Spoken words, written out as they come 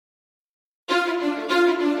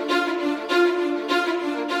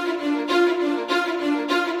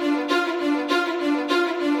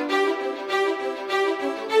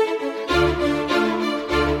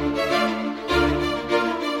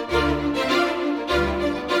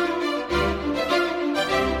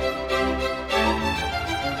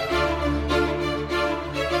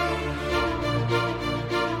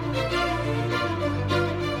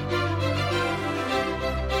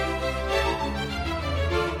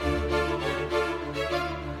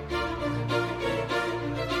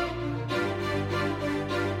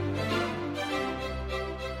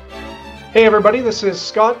Hey, everybody, this is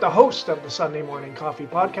Scott, the host of the Sunday Morning Coffee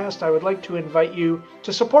Podcast. I would like to invite you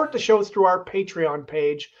to support the show through our Patreon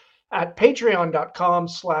page at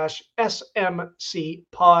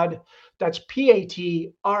patreon.com/smcpod. That's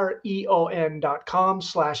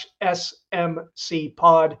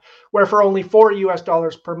patreon.com/smcpod, where for only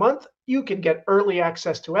 $4 per month, you can get early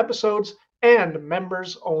access to episodes and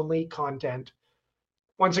members only content.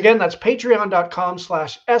 Once again, that's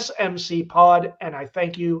patreon.com/smcpod, and I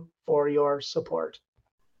thank you for your support.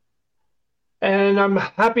 And I'm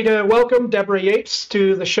happy to welcome Debra Yates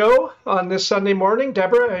to the show on this Sunday morning.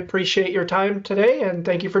 Debra, I appreciate your time today and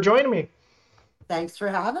thank you for joining me. Thanks for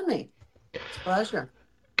having me. It's a pleasure.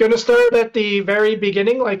 Going to start at the very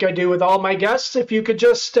beginning, like I do with all my guests. If you could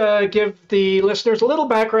just give the listeners a little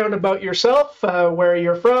background about yourself, where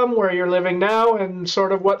you're from, where you're living now, and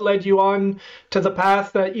sort of what led you on to the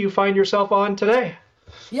path that you find yourself on today.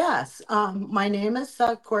 Yes, my name is,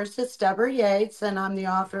 of course, it's Debra Yates, and I'm the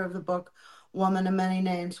author of the book Woman of Many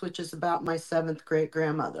Names, which is about my seventh great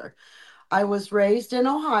grandmother. I was raised in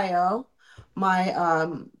Ohio. My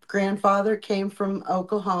grandfather came from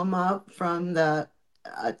Oklahoma, from the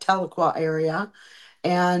Tahlequah area,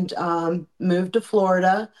 and moved to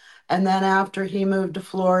Florida. And then after he moved to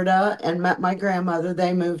Florida and met my grandmother,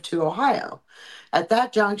 they moved to Ohio. At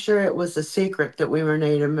that juncture, it was a secret that we were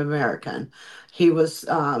Native American. He was,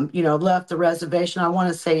 left the reservation, I want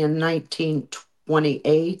to say in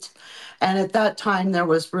 1928. And at that time, there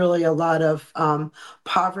was really a lot of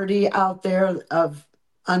poverty out there of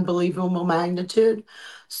unbelievable magnitude.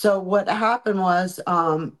 So what happened was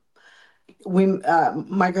my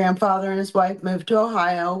grandfather and his wife moved to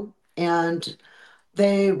Ohio, and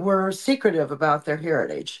they were secretive about their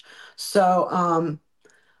heritage. So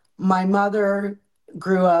my mother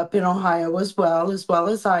grew up in Ohio as well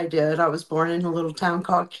as I did. I was born in a little town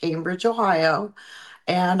called Cambridge, Ohio,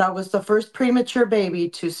 and I was the first premature baby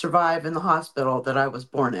to survive in the hospital that I was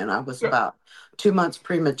born in. I was about 2 months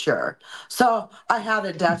premature. So I had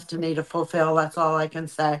a destiny to fulfill. That's all I can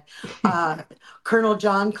say. Uh, Colonel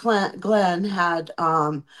John Glenn had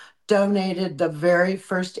donated the very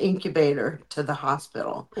first incubator to the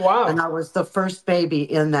hospital. And Wow. I was the first baby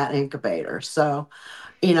in that incubator. So,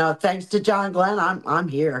 thanks to John Glenn, I'm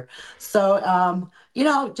here. So,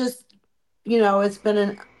 just it's been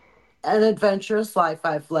an adventurous life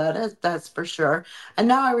I've led, that's for sure. And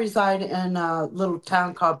now I reside in a little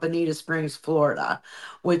town called Bonita Springs, Florida,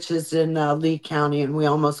 which is in Lee County, and we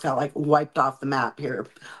almost got like wiped off the map here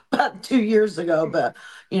about 2 years ago. But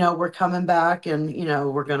we're coming back, and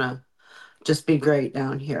we're gonna just be great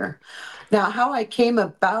down here. Now, how I came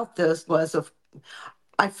about this was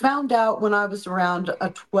I found out when I was around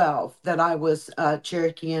 12 that I was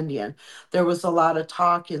Cherokee Indian. There was a lot of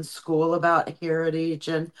talk in school about heritage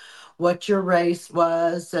and what your race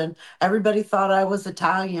was, and everybody thought I was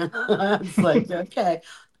Italian. I was like, okay.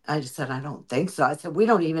 I just said, I don't think so. I said, we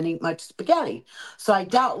don't even eat much spaghetti. So I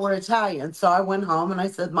doubt we're Italian. So I went home and I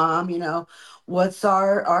said, Mom, what's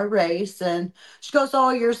our race? And she goes, oh,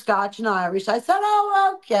 you're Scotch and Irish. I said,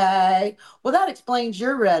 oh, okay. Well, that explains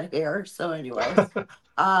your red hair. So, anyways.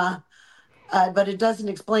 Uh, but it doesn't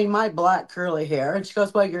explain my black curly hair. And she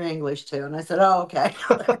goes, well, you're English too. And I said, oh, okay.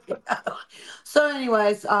 So,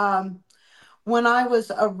 anyways, when I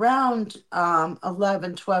was around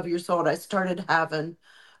 11, 12 years old, I started having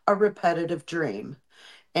a repetitive dream.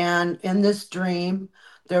 And in this dream,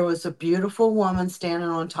 there was a beautiful woman standing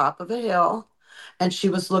on top of a hill, and she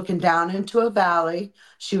was looking down into a valley.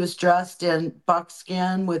 She was dressed in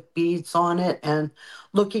buckskin with beads on it and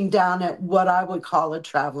looking down at what I would call a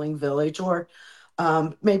traveling village, or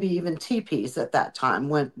maybe even teepees at that time,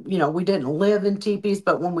 when, we didn't live in teepees,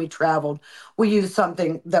 but when we traveled, we used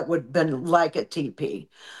something that would have been like a teepee.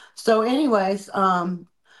 So, anyways,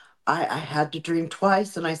 I had to dream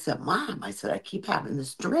twice, and I said, Mom, I said, I keep having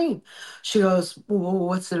this dream. She goes, well,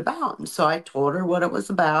 what's it about? And so I told her what it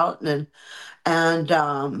was about, and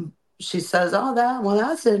she says, oh,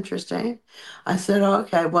 that's interesting. I said,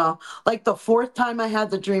 okay, well, like the fourth time I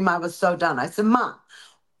had the dream, I was so done. I said, Mom,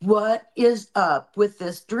 what is up with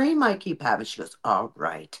this dream I keep having? She goes, all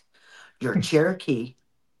right, you're Cherokee,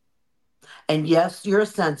 and yes, you're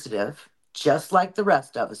sensitive, just like the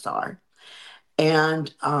rest of us are,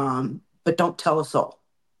 and but don't tell us all.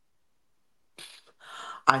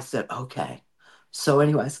 I said, okay. So,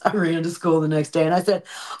 anyways, I ran to school the next day and I said,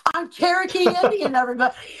 I'm Cherokee Indian,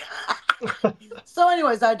 everybody. So,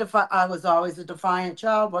 anyways, I was always a defiant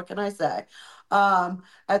child. What can I say?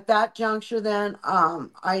 At that juncture, then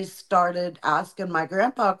I started asking my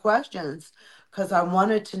grandpa questions because I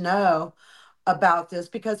wanted to know about this,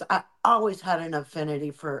 because I always had an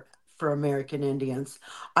affinity for for American Indians.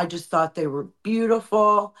 I just thought they were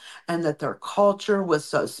beautiful and that their culture was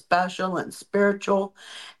so special and spiritual.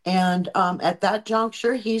 And at that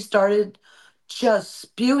juncture, he started just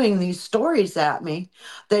spewing these stories at me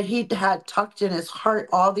that he had tucked in his heart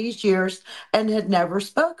all these years and had never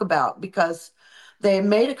spoke about because they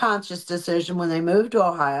made a conscious decision when they moved to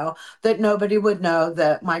Ohio that nobody would know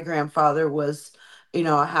that my grandfather was,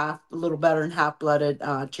 a little better than half-blooded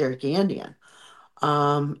Cherokee Indian.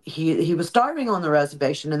 He was starving on the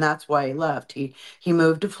reservation, and that's why he left. He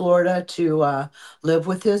moved to Florida to live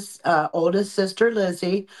with his oldest sister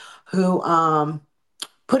Lizzie, who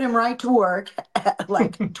put him right to work at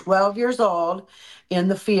like 12 years old in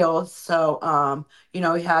the fields. So he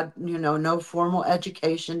had no formal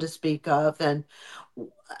education to speak of, and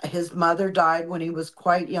his mother died when he was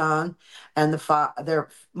quite young, and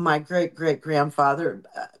my great great grandfather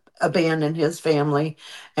abandoned his family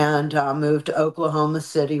and moved to Oklahoma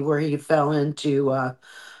City, where he fell into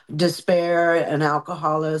despair and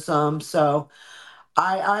alcoholism. So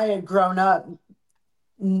I had grown up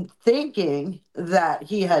thinking that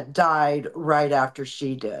he had died right after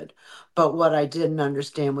she did. But what I didn't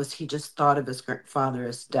understand was he just thought of his father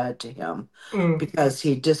as dead to him Mm. because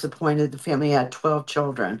he disappointed the family. He had 12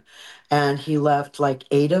 children and he left like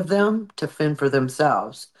eight of them to fend for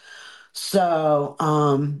themselves. So,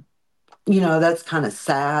 that's kind of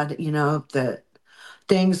sad, that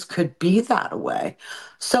things could be that way.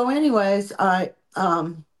 So, anyways, I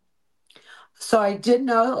did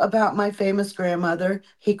know about my famous grandmother.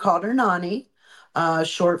 He called her Nani,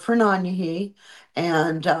 short for Nanyehi.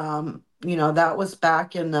 And, that was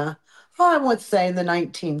back in I would say the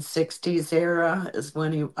 1960s era is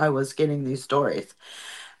when I was getting these stories.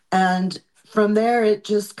 And from there, it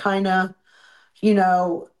just kind of, you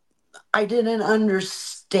know, I didn't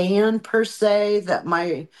understand per se that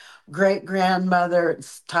my great grandmother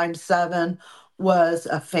times seven was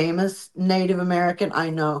a famous Native American.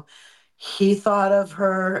 I know he thought of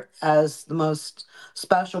her as the most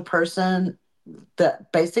special person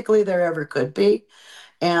that basically there ever could be.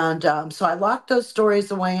 And so I locked those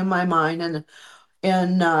stories away in my mind. And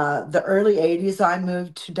in the early 80s, I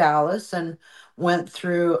moved to Dallas and went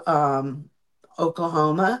through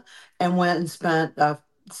Oklahoma and went and spent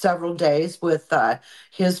several days with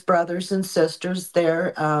his brothers and sisters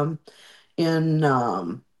there in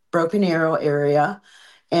Broken Arrow area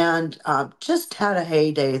and just had a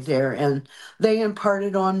heyday there. And they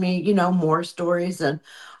imparted on me, more stories. And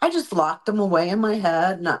I just locked them away in my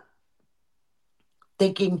head, not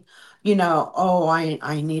thinking, oh,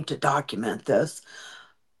 I need to document this.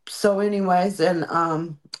 So, anyways, and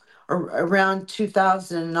around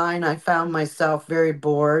 2009, I found myself very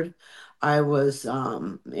bored. I was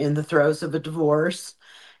in the throes of a divorce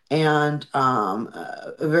and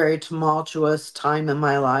a very tumultuous time in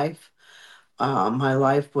my life. My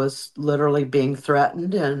life was literally being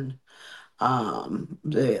threatened, and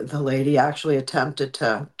the lady actually attempted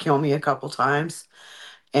to kill me a couple times.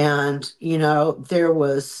 And there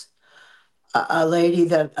was a lady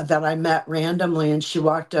that I met randomly, and she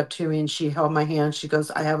walked up to me and she held my hand. She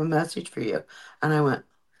goes, "I have a message for you," and I went,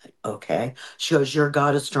 "Okay." She goes, "Your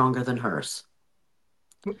God is stronger than hers."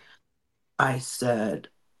 I said,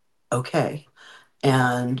 "Okay."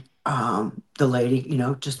 And the lady,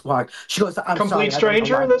 just walked. She goes, "I'm Complete sorry, I don't know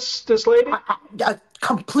stranger, why." this lady? A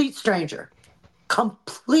complete stranger,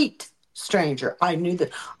 complete stranger. I knew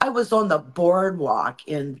that I was on the boardwalk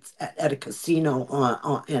at a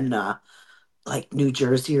casino in like New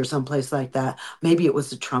Jersey or someplace like that. Maybe it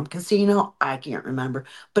was the Trump Casino. I can't remember,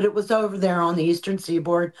 but it was over there on the Eastern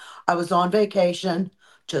Seaboard. I was on vacation,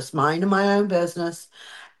 just minding my own business.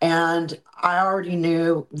 And I already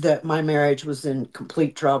knew that my marriage was in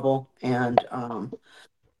complete trouble. And,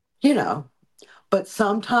 you know, but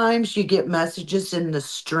sometimes you get messages in the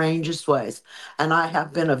strangest ways. And I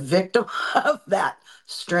have been a victim of that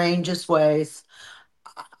strangest ways.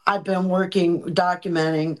 I've been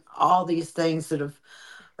documenting all these things or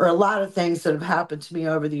a lot of things that have happened to me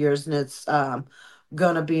over the years. And it's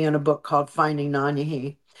going to be in a book called Finding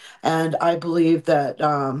Nanyehi. And I believe that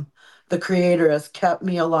the creator has kept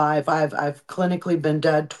me alive. I've clinically been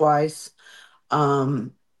dead twice.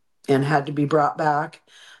 Um, and had to be brought back.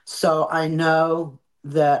 So I know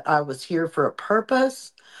that I was here for a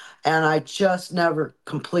purpose, and I just never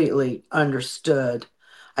completely understood,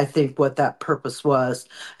 I think, what that purpose was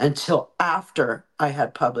until after I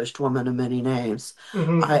had published Woman of Many Names.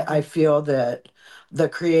 Mm-hmm. I feel that the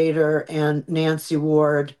creator and Nancy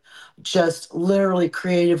Ward just literally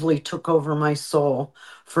creatively took over my soul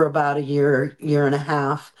for about a year, year and a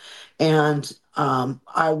half. And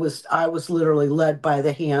I was literally led by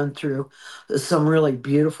the hand through some really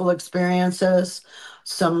beautiful experiences,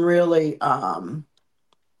 some really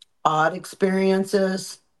odd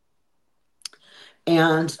experiences,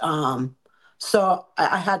 and so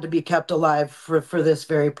I had to be kept alive for this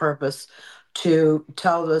very purpose, to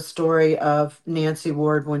tell the story of Nancy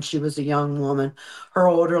Ward when she was a young woman. Her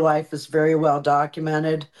older life is very well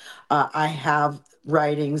documented. I have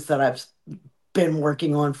writings that I've been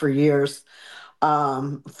working on for years,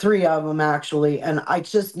 three of them actually, and I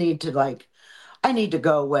just need to like, I need to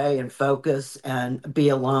go away and focus and be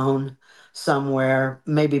alone somewhere,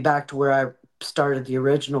 maybe back to where I started the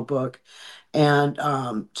original book, and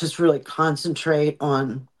just really concentrate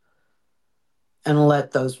on and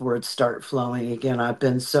let those words start flowing again. I've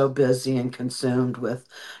been so busy and consumed with,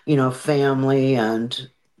 family and,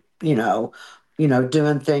 you know,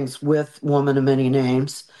 doing things with Woman of Many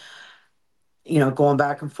Names, going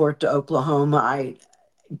back and forth to Oklahoma. I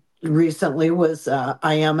recently was,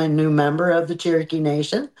 I am a new member of the Cherokee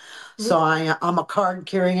Nation. So I'm a card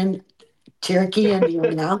carrying Cherokee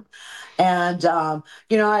Indian now. And,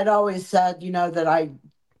 I'd always said, that I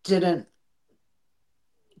didn't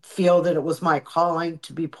feel that it was my calling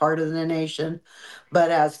to be part of the nation.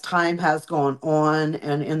 But as time has gone on,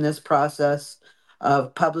 and in this process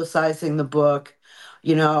of publicizing the book,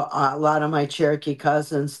 a lot of my Cherokee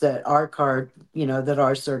cousins that are card, that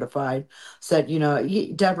are certified said,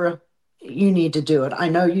 Deborah, you need to do it. I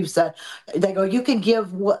know you've said, they go, you can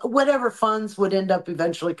give whatever funds would end up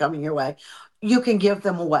eventually coming your way. You can give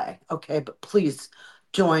them away. Okay. But please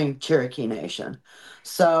join Cherokee Nation.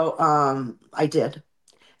 So I did.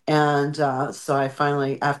 And so I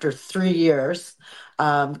finally, after 3 years,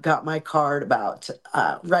 got my card about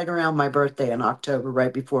right around my birthday in October,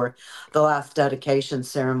 right before the last dedication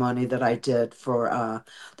ceremony that I did for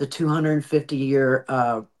the 250-year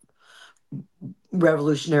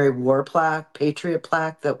Revolutionary War plaque, Patriot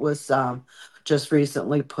plaque that was just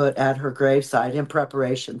recently put at her gravesite in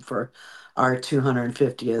preparation for our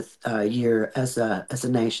 250th year as a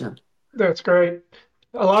nation. That's great.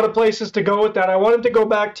 A lot of places to go with that. I wanted to go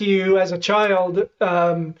back to you as a child,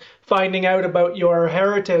 finding out about your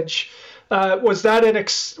heritage. Was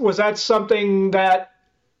that something that,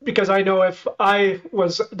 because I know if I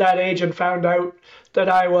was that age and found out that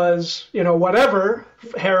I was, whatever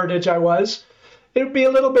heritage I was, it would be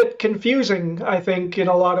a little bit confusing, I think, in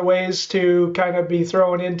a lot of ways to kind of be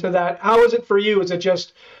thrown into that. How was it for you? Was it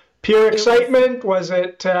just pure It was excitement? Was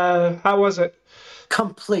it, how was it?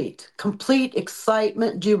 complete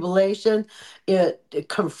excitement, jubilation. It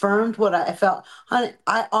confirmed what I felt. Honey,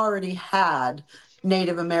 I already had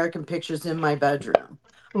Native American pictures in my bedroom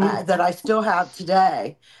Mm, that I still have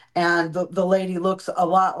today. And the lady looks a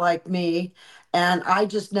lot like me. And I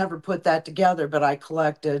just never put that together, but I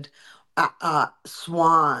collected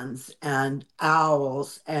swans and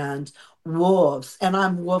owls and wolves, and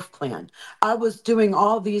I'm Wolf Clan. I was doing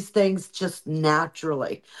all these things just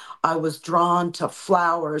naturally. I was drawn to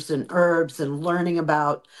flowers and herbs and learning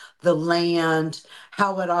about the land,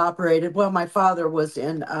 how it operated. Well, my father was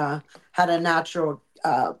had a natural,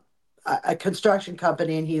 a construction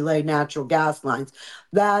company, and he laid natural gas lines.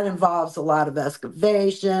 That involves a lot of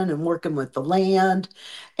excavation and working with the land.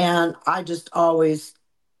 And I just always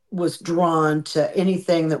was drawn to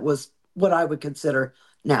anything that was what I would consider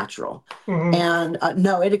natural. mhm. And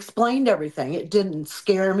no, it explained everything. It didn't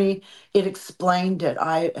scare me. It explained it.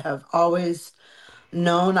 I have always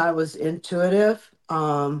known I was intuitive.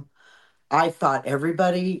 I thought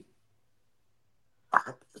everybody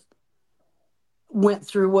went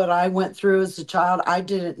through what I went through as a child. I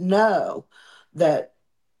didn't know that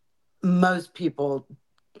most people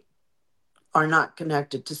are not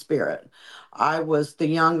connected to spirit. I was the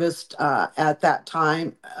youngest at that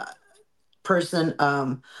time person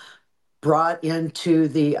brought into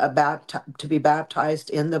the to be baptized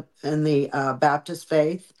in the Baptist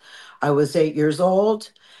faith. I was 8 years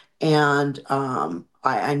old, and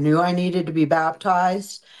I knew I needed to be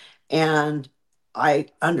baptized, and I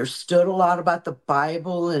understood a lot about the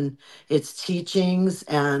Bible and its teachings,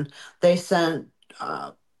 and they sent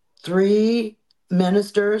uh, three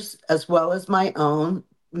ministers as well as my own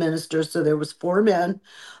ministers. So there was four men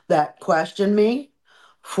that questioned me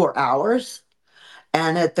for hours,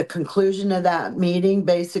 and at the conclusion of that meeting,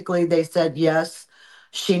 basically, they said, yes,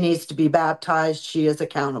 she needs to be baptized. She is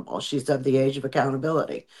accountable. She's of the age of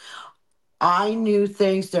accountability. I knew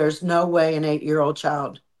things there's no way an 8-year-old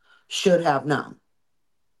child should have known.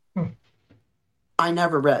 I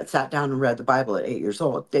never sat down and read the Bible at 8 years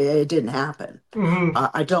old. It didn't happen. Mhm.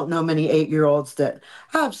 I don't know many 8-year-olds that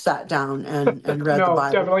have sat down and read the No,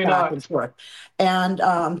 Bible definitely back not. and forth.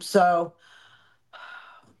 And so,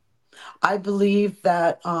 I believe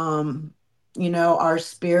that, our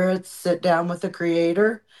spirits sit down with the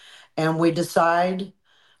Creator and we decide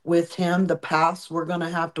with Him the paths we're going to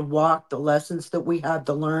have to walk, the lessons that we have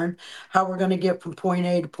to learn, how we're going to get from point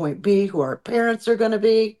A to point B, who our parents are going to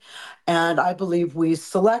be. And I believe we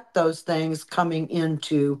select those things coming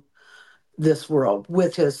into this world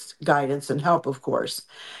with His guidance and help, of course.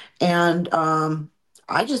 And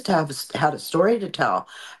I just had a story to tell,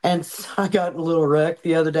 and I got a little wrecked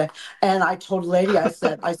the other day. And I told a lady, I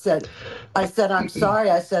said, I'm sorry.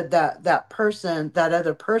 I said that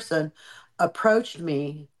other person, approached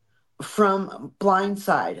me from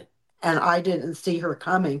blindside, and I didn't see her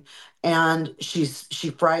coming, and she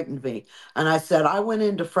frightened me. And I said I went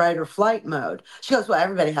into fight or flight mode. She goes, "Well,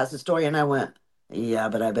 everybody has a story," and I went, "Yeah,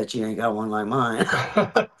 but I bet you ain't got one like mine."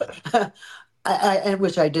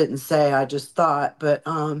 Which I didn't say, I just thought, but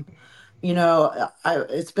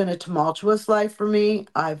it's been a tumultuous life for me.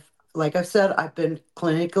 Like I said, I've been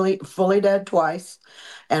clinically fully dead twice,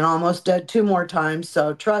 and almost dead two more times.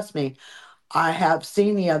 So trust me, I have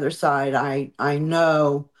seen the other side. I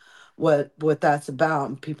know what that's about.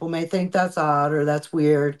 And people may think that's odd or that's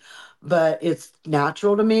weird, but it's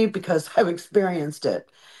natural to me because I've experienced it,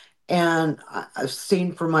 and I've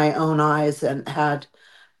seen for my own eyes and had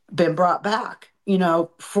been brought back.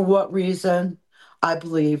 For what reason? I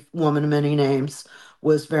believe Woman of Many Names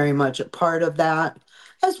was very much a part of that,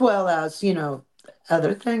 as well as,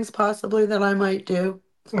 other things possibly that I might do.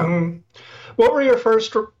 So, Hmm. What were your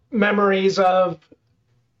first memories of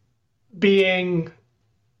being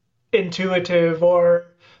intuitive or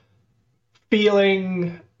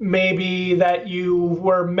feeling maybe that you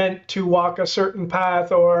were meant to walk a certain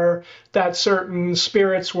path or that certain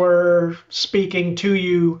spirits were speaking to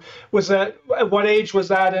you? Was that, at what age was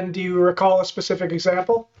that, and do you recall a specific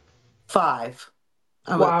example? 5.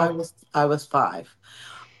 I was I Wow. was I was 5.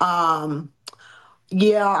 Um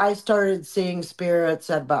yeah, I started seeing spirits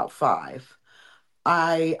at about 5.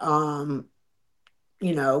 I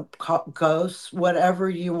ghosts, whatever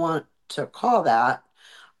you want to call that.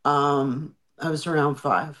 I was around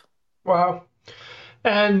 5. Wow.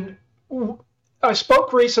 And I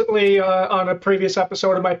spoke recently on a previous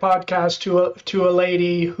episode of my podcast to a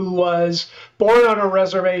lady who was born on a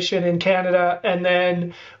reservation in Canada and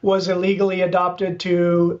then was illegally adopted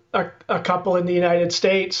to a couple in the United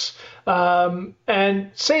States.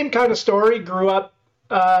 And same kind of story. Grew up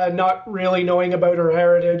not really knowing about her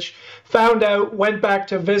heritage. Found out, went back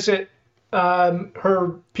to visit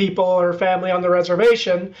her people, her family on the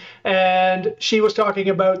reservation, and she was talking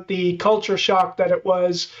about the culture shock that it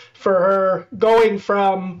was for her going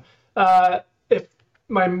from, if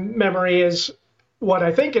my memory is what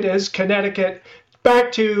I think it is, Connecticut,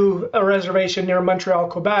 back to a reservation near Montreal,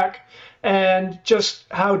 Quebec, and just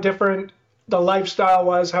how different the lifestyle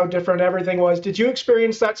was, how different everything was. Did you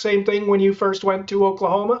experience that same thing when you first went to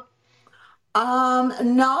Oklahoma?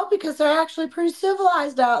 No, because they're actually pretty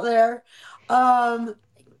civilized out there. Um,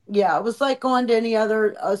 yeah, it was like going to any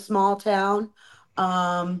other small town.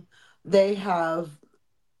 Um, they have,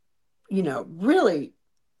 really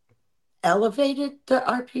elevated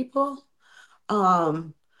our people.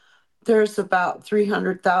 Um, there's about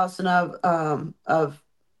 300,000 of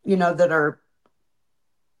that are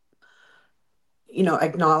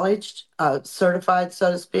acknowledged, certified,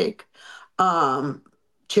 so to speak. Um,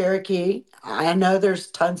 Cherokee, I know there's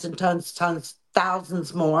tons and tons, tons,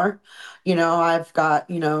 thousands more. I've got,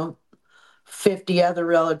 50 other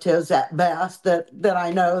relatives at best that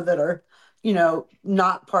I know that are,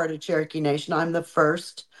 not part of Cherokee Nation. I'm the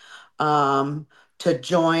first to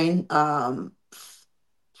join from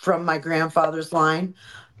my grandfather's line.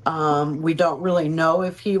 We don't really know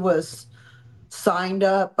if he was signed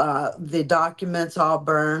up. The documents all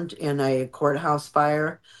burned in a courthouse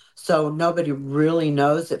fire, so nobody really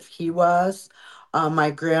knows if he was.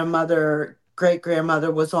 My grandmother, great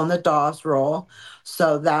grandmother, was on the Dawes roll,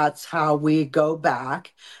 so that's how we go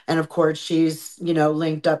back. And of course, she's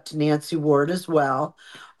linked up to Nancy Ward as well.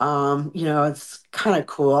 It's kind of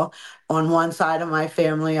cool. On one side of my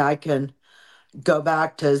family, I can go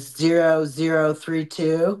back to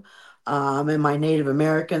 0032. In my Native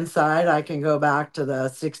American side, I can go back to the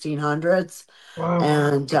 1600s Wow.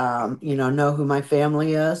 and, know who my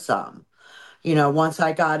family is. Once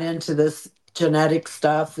I got into this genetic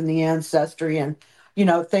stuff and the ancestry and,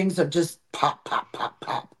 things have just pop, pop, pop,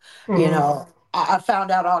 pop. Hmm. I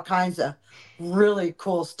found out all kinds of really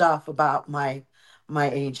cool stuff about my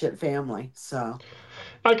ancient family. So,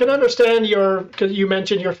 I can understand your, because you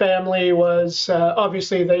mentioned your family was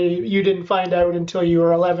obviously they you didn't find out until you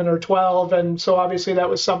were 11 or 12, and so obviously that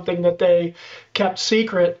was something that they kept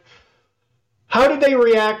secret. How did they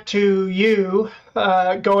react to you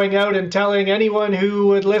going out and telling anyone who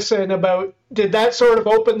would listen about? Did that sort of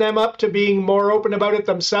open them up to being more open about it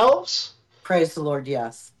themselves? Praise the Lord.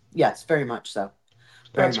 Yes. Yes. Very much so.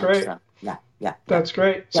 Very That's much great. so. Yeah. Yeah. Yeah. That's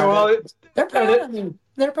great. Yeah. So, They're and proud of me.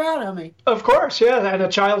 They're proud of me. of course, yeah, and a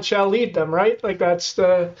child shall lead them, right? Like that's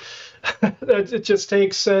the it just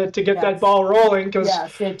takes to get that Yes. ball rolling because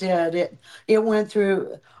Yes, it did. It went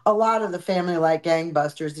through a lot of the family like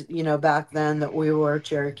gangbusters, back then that we were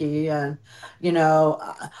Cherokee. And, you know,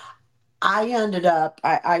 I ended up,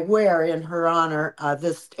 I wear in her honor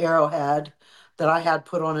this arrowhead that I had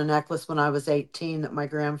put on a necklace when I was 18 that my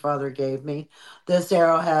grandfather gave me. This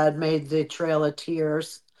arrowhead made the Trail of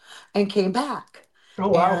Tears and came back. oh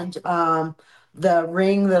wow, And the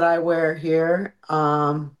ring that I wear here,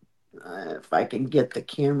 if I can get the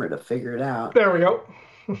camera to figure it out, there we go.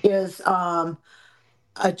 is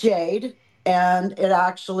a jade. And it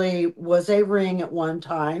actually was a ring at one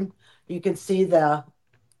time. You can see the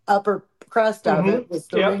upper crust of it was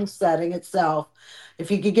the Yep. ring setting itself. If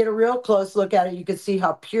you could get a real close look at it, you could see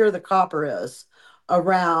how pure the copper is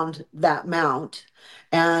around that mount.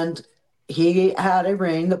 And he had a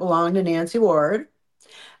ring that belonged to Nancy Ward,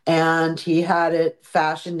 and he had it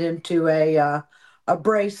fashioned into a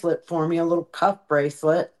bracelet for me, a little cuff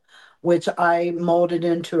bracelet, which I molded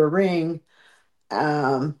into a ring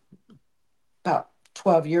um, about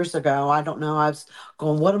 12 years ago. I don't know. I was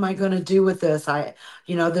going, what am I going to do with this?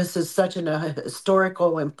 This is such a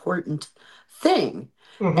historical, important thing.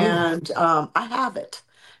 Hmm. And I have it.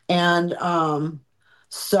 And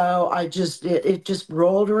so it just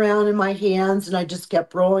rolled around in my hands, and I just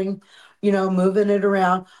kept rolling, moving it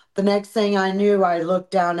around. The next thing I knew, I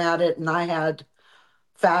looked down at it and I had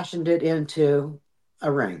fashioned it into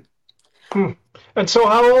a ring. Hmm. And so,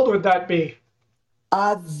 how old would that be?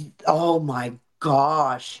 Uh, oh my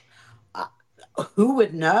gosh. Uh, who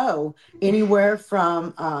would know? Anywhere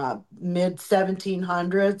from mid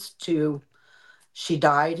 1700s to she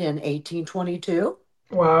died in 1822.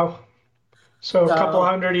 Wow. So a couple So,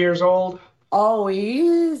 100 years old. oh,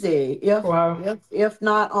 easy. If Wow. if if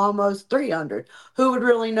not almost 300. Who would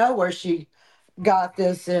really know where she got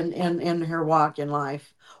this in her walk in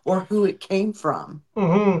life, or who it came from?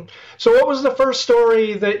 Hmm. So, what was the first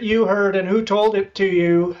story that you heard, and who told it to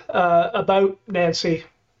you about Nancy?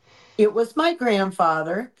 It was my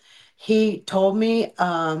grandfather. He told me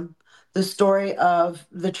the story of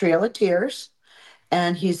the Trail of Tears,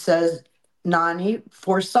 and he says Nani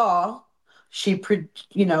foresaw, she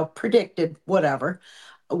predicted, whatever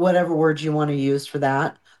words you want to use for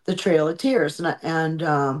that, the Trail of Tears.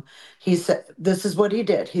 And he said this is what he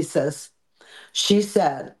did. He says, she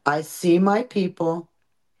said, I see my people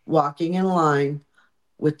walking in line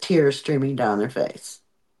with tears streaming down their face.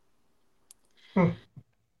 Hmm.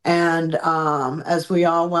 And as we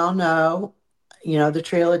all well know, the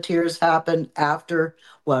Trail of Tears happened after,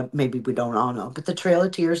 well, maybe we don't all know, but the Trail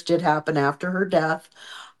of Tears did happen after her death.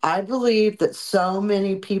 I believe that so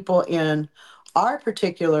many people in our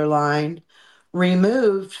particular line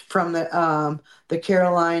removed from the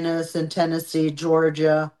Carolinas and Tennessee,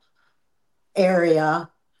 Georgia area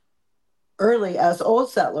early as old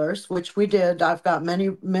settlers, which we did. I've got many,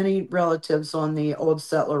 many relatives on the old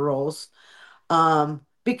settler rolls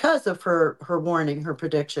because of her warning, her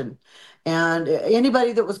prediction. And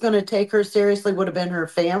anybody that was going to take her seriously would have been her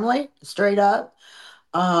family, straight up.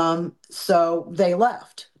 So they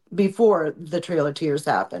left before the Trail of Tears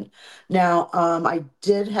happened. Now, I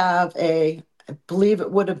did have I believe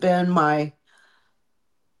it would have been my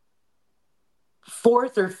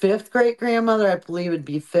fourth or fifth great grandmother, I believe it'd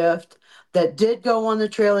be fifth, that did go on the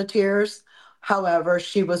Trail of Tears. However,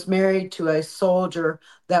 she was married to a soldier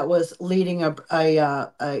that was leading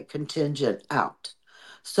a contingent out.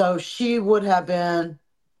 So she would have been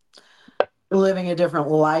living a different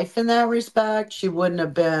life in that respect. She wouldn't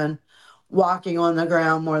have been walking on the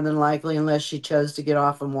ground more than likely unless she chose to get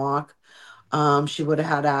off and walk. She would have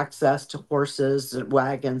had access to horses,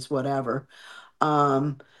 wagons, whatever.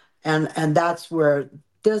 Um, and that's where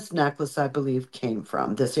this necklace, I believe, came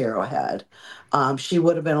from, this arrowhead. She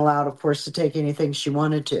would have been allowed, of course, to take anything she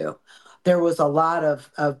wanted to. There was a lot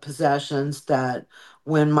of possessions that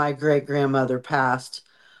when my great grandmother passed,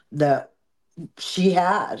 that she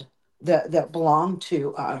had that belonged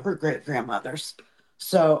to her great grandmothers.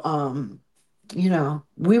 So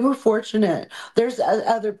we were fortunate. There's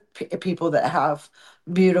other people that have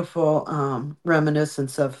beautiful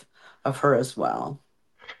reminiscence of her as well.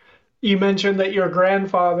 You mentioned that your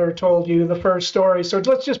grandfather told you the first story. So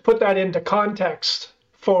let's just put that into context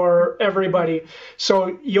for everybody.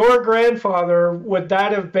 So your grandfather, would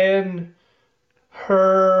that have been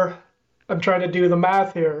her I'm trying to do the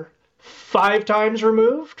math here. 5 times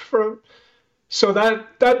removed from. So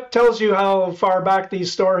that tells you how far back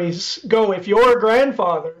these stories go. If your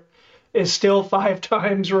grandfather is still 5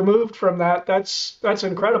 times removed from that, that's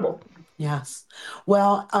incredible. Yes.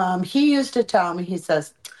 Well, he used to tell me, he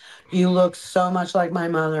says, "You look so much like my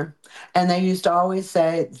mother." And they used to always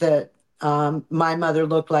say that my mother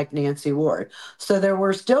looked like Nancy Ward. So there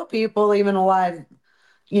were still people, even alive,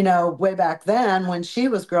 way back then when she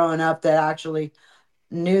was growing up, that actually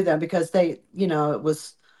knew them because it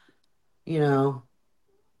was, you know,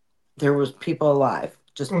 there was people alive,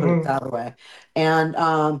 just put it Mm-hmm. that way.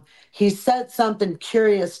 And he said something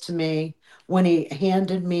curious to me when he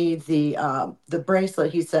handed me the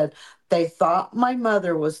bracelet. He said, "They thought my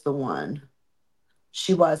mother was the one.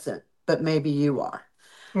 She wasn't, but maybe you are."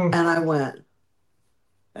 And I went,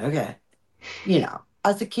 "Okay."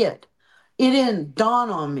 As a kid, it didn't dawn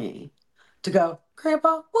on me to go,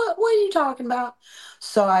 "Grandpa, what are you talking about?"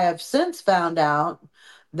 So I have since found out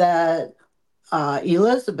that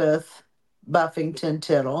Elizabeth Buffington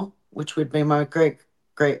Tittle, which would be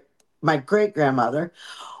great my great grandmother,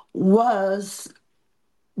 was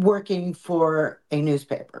working for a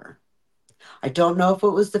newspaper. I don't know if it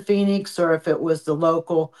was the Phoenix or if it was the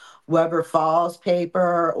local Weber Falls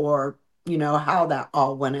paper, or how that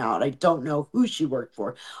all went out. I don't know who she worked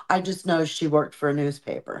for. I just know she worked for a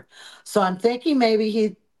newspaper. So I'm thinking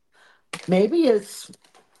maybe it's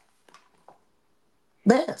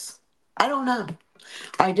this. I don't know.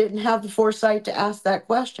 I didn't have the foresight to ask that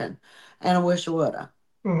question, and I wish I would have.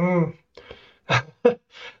 Mm-hmm.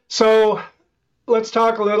 So let's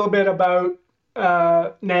talk a little bit about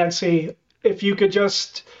Nancy. If you could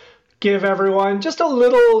just give everyone just a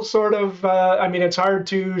little sort of, I mean, it's hard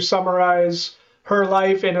to summarize her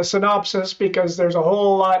life in a synopsis because there's a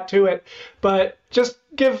whole lot to it, but just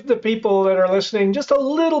give the people that are listening just a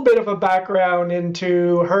little bit of a background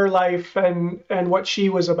into her life and what she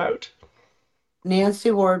was about. Nancy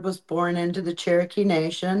Ward was born into the Cherokee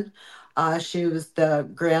Nation. She was the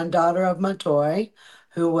granddaughter of Matoy,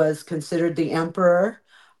 who was considered the Emperor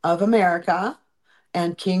of America,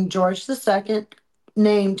 and King George II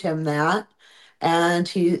named him that, and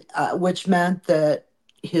which meant that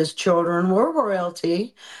his children were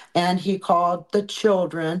royalty, and he called the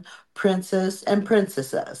children princes and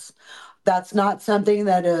princesses. That's not something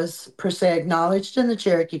that is per se acknowledged in the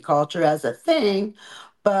Cherokee culture as a thing,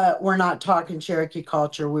 but we're not talking Cherokee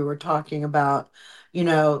culture. We were talking about,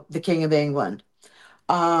 the King of England.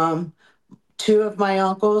 Um, Two of my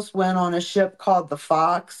uncles went on a ship called the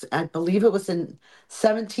Fox. I believe it was in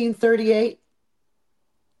 1738,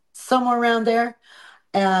 somewhere around there.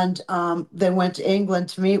 And they went to England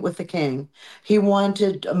to meet with the king. He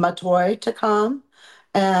wanted Matoy to come.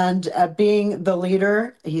 And being the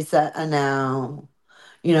leader, he said, no,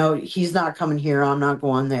 he's not coming here. I'm not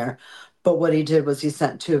going there. But what he did was he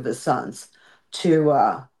sent two of his sons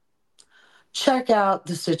to check out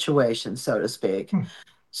the situation, so to speak.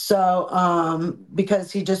 So, because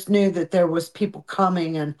he just knew that there was people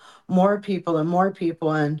coming and more people,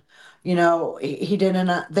 and he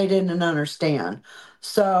didn't, they didn't understand.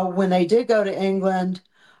 So when they did go to England,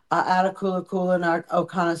 out of Kulakula and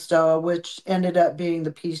Oconostoa, which ended up being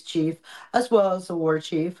the peace chief as well as the war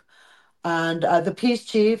chief, and the peace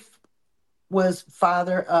chief was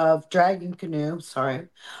father of Dragon Canoe, sorry,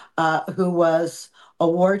 who was a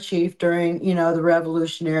war chief during, the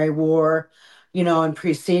Revolutionary War, and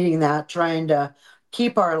preceding that, trying to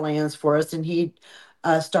keep our lands for us. And he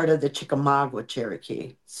started the Chickamauga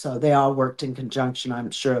Cherokee. So they all worked in conjunction,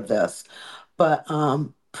 I'm sure of this. But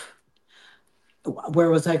where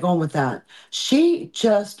was I going with that? She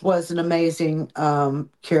just was an amazing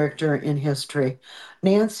character in history.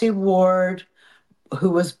 Nancy Ward,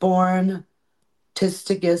 who was born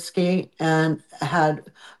Tistagiski and had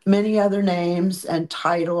many other names and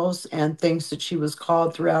titles and things that she was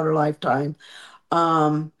called throughout her lifetime.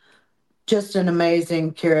 Um, just an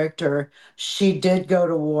amazing character. She did go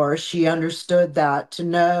to war. She understood that to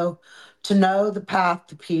know the path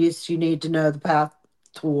to peace, you need to know the path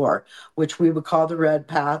to war, which we would call the red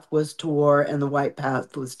path was to war and the white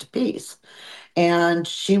path was to peace. And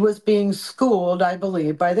she was being schooled, I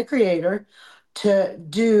believe, by the creator to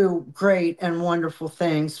do great and wonderful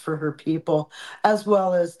things for her people, as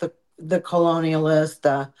well as the colonialists,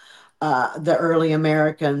 the early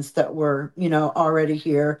Americans that were, already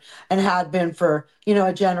here and had been for,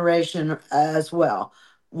 a generation as well.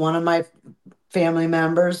 One of my family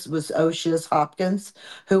members was Oceus Hopkins,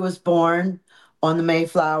 who was born on the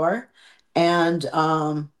Mayflower. And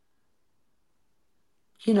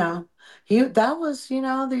you know, That was,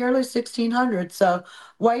 the early 1600s. So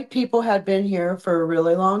white people had been here for a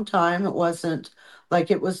really long time. It wasn't like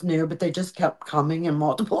it was new, but they just kept coming and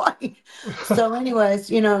multiplying. So, anyways,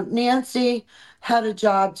 Nancy had a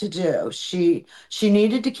job to do. She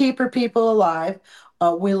needed to keep her people alive.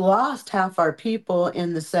 We lost half our people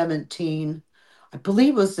in the 17, I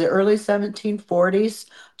believe it was the early 1740s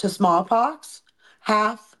to smallpox.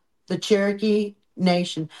 Half the Cherokee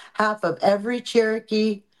Nation, half of every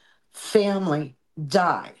Cherokee family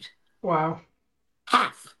died. Wow.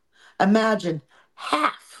 Half. Imagine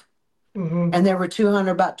half. Hmm. And there were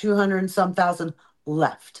 200, about 200 and some thousand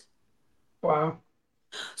left. Wow.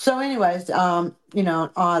 So, anyways, an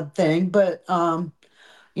odd thing, but, I'm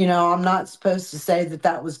not supposed to say that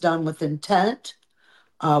that was done with intent,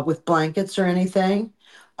 with blankets or anything,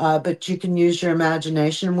 but you can use your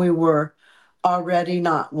imagination. We were already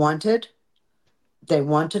not wanted. They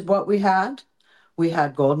wanted what we had. We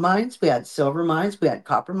had gold mines, we had silver mines, we had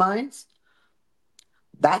copper mines.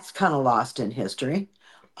 That's kind of lost in history.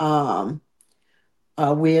 Um,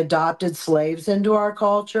 we adopted slaves into our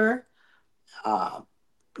culture. Uh,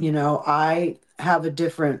 I have a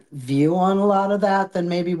different view on a lot of that than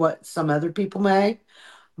maybe what some other people may.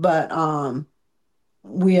 But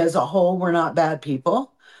we as a whole were not bad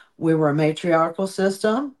people. We were a matriarchal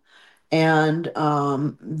system. And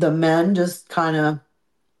the men just kind of,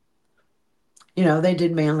 they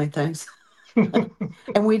did manly things.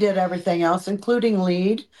 And we did everything else, including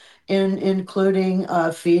lead, including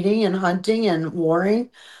feeding and hunting and warring.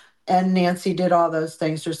 And Nancy did all those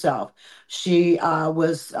things herself. She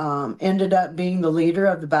was ended up being the leader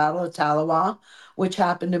of the Battle of Tallawah, which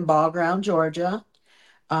happened in Ball Ground, Georgia,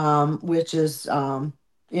 which is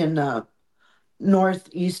in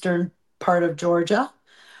northeastern part of Georgia.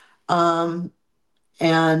 Um,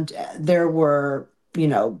 and there were,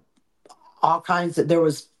 all kinds of, there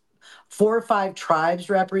was 4 or 5 tribes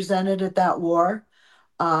represented at that war,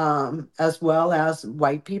 as well as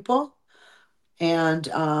white people. And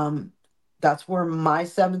that's where my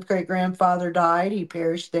seventh great grandfather died. He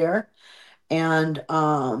perished there. And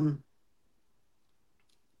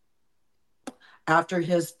after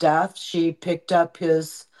his death, she picked up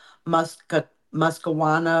his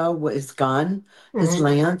Muscawana, his gun, his Hmm.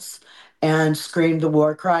 lance, and screamed the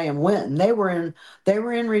war cry and went. And they were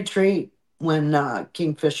in retreat when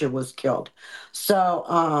Kingfisher was killed.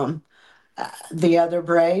 So the other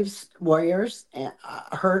braves, warriors,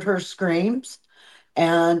 heard her screams,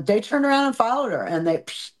 and they turned around and followed her, and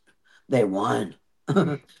they won.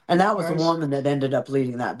 And that was a Nice. woman that ended up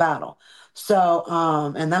leading that battle. So,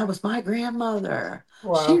 and that was my grandmother. She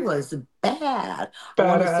Wow. was bad. I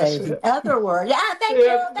want to say Badass. the other word. Yeah, thank you,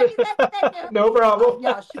 Yeah. thank you, thank you, thank you. No problem.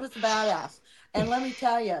 Yeah, she was a badass. And let me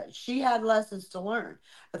tell you, she had lessons to learn.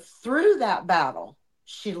 Through that battle,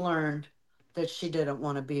 she learned that she didn't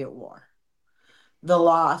want to be at war. The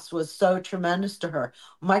loss was so tremendous to her.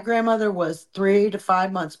 My grandmother was 3 to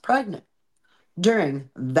 5 months pregnant during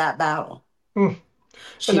that battle. Hmm. And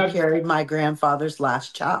She that. carried my grandfather's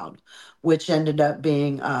last child, which ended up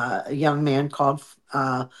being a young man called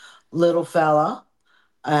Little Fella,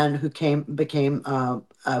 and who became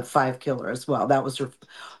a five killer as well. That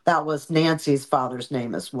was Nancy's father's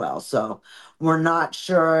name as well. So we're not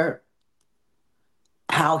sure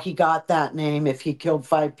how he got that name, if he killed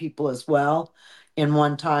 5 people as well in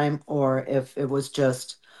one time, or if it was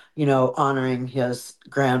just, honoring his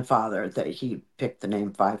grandfather that he picked the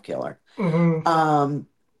name Five Killer. Hmm. Um,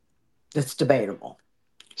 it's debatable.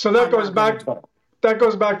 So I'm not going to debate. that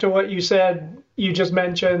goes back to what you said. You just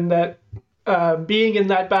mentioned that being in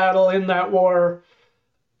that battle, in that war,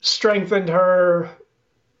 strengthened her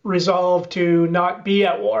resolve to not be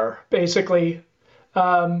at war, basically.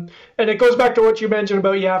 And it goes back to what you mentioned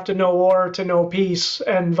about you have to know war to know peace,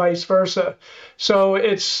 and vice versa. So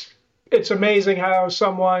it's amazing how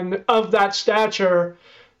someone of that stature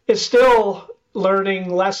is still learning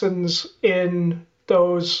lessons in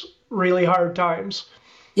those really hard times.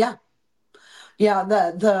 Yeah, yeah.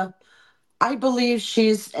 The I believe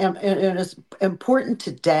she's it is important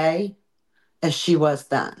today as she was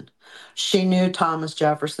then. She knew Thomas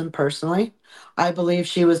Jefferson personally. I believe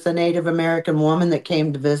she was the Native American woman that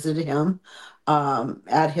came to visit him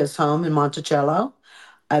at his home in Monticello.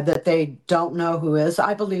 That they don't know who is.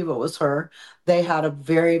 I believe it was her. They had a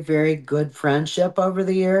very, very good friendship over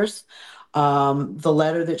the years. The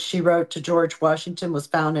letter that she wrote to George Washington was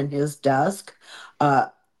found in his desk, uh,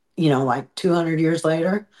 like 200 years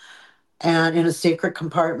later, and in a secret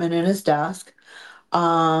compartment in his desk.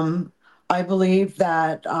 Um, I believe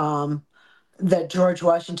that George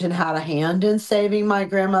Washington had a hand in saving my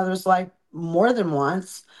grandmother's life more than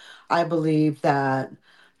once. I believe that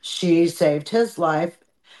She saved his life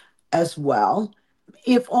as well,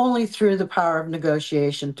 if only through the power of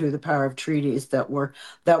negotiation, through the power of treaties that were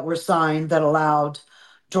signed that allowed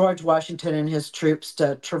George Washington and his troops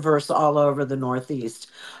to traverse all over the Northeast.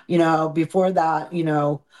 Before that,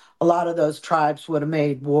 a lot of those tribes would have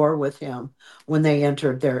made war with him when they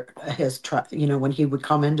entered when he would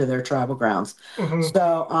come into their tribal grounds. Hmm.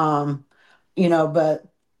 So, but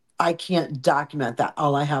I can't document that.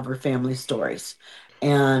 All I have are family stories.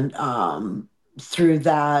 And through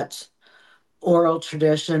that oral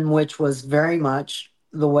tradition, which was very much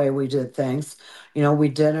the way we did things, we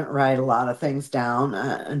didn't write a lot of things down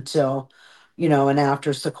until, and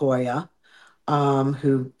after Sequoia,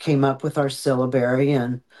 who came up with our syllabary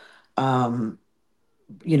and, um,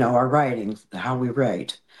 our writing, how we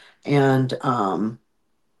write. And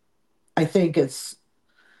I think it's,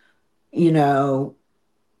 you know,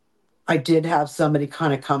 I did have somebody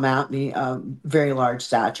kind of come at me, very large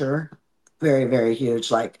stature, very, very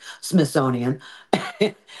huge, like Smithsonian,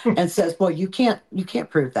 and says, "Well, you can't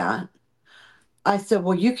prove that." I said,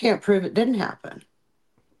 "Well, you can't prove it didn't happen."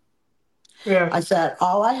 Yeah. I said,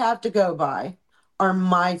 "All I have to go by are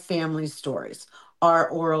my family stories, our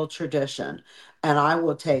oral tradition, and I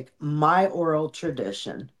will take my oral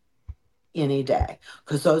tradition any day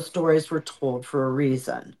because those stories were told for a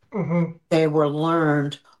reason. Hmm. They were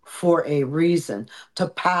learned for a reason to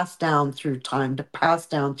pass down through time, to pass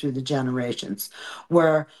down through the generations,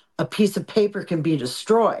 where a piece of paper can be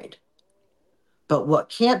destroyed, but what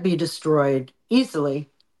can't be destroyed easily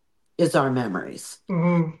is our memories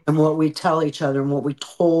Hmm. and what we tell each other and what we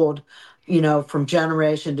told, from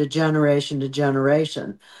generation to generation to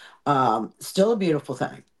generation. Still a beautiful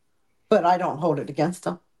thing, but I don't hold it against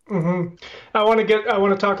them. Hmm. I want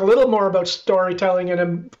to talk a little more about storytelling in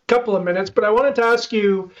a couple of minutes, but I wanted to ask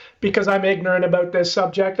you, because I'm ignorant about this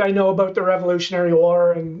subject. I know about the Revolutionary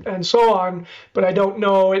War and so on, but I don't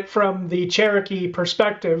know it from the Cherokee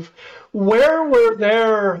perspective. Where were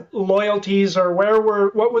their loyalties, or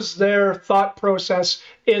what was their thought process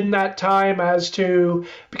in that time as to,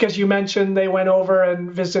 because you mentioned they went over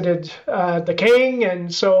and visited the king,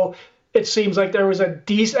 and so it seems like there was at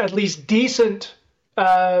least decent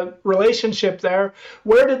relationship there.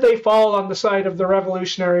 Where did they fall on the side of the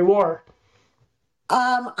Revolutionary War?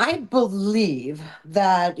 I believe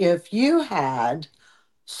that if you had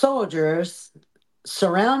soldiers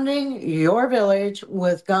surrounding your village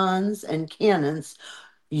with guns and cannons,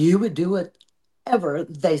 you would do whatever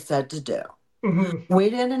they said to do. Hmm. We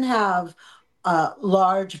didn't have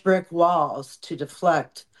large brick walls to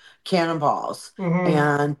deflect cannonballs Hmm.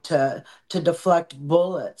 and to deflect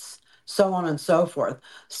bullets, so on and so forth.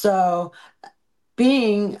 So,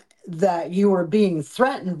 being that you were being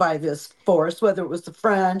threatened by this force, whether it was the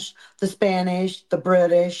French, the Spanish, the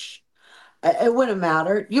British, it wouldn't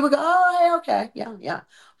matter. You would go, "Oh, hey, okay, yeah, yeah."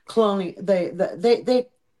 Colonial, they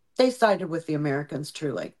sided with the Americans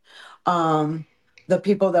truly. Um, the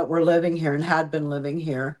people that were living here and had been living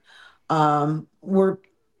here,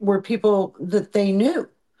 were people that they knew.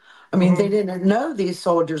 I mean, they Hmm. didn't know these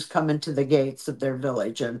soldiers coming to the gates of their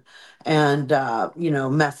village and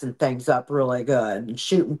messing things up really good and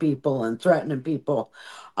shooting people and threatening people.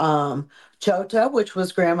 Um, Chota, which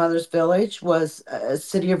was grandmother's village, was a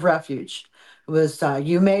city of refuge. It was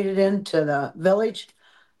you made it into the village,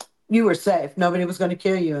 you were safe. Nobody was going to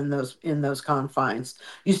kill you in those confines.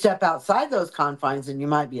 You step outside those confines and you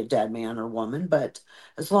might be a dead man or woman, but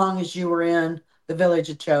as long as you were in the village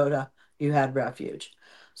of Chota, you had refuge.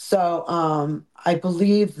 So I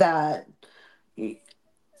believe that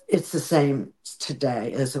it's the same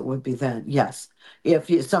today as it would be then. Yes, if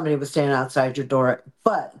somebody was standing outside your door,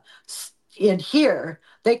 but in here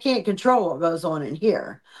they can't control what goes on in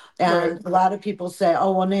here. Right. And a lot of people say,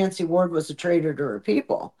 "Oh, well, Nancy Ward was a traitor to her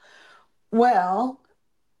people." Well,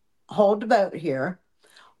 hold the boat here.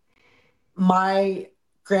 My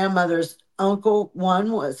grandmother's uncle,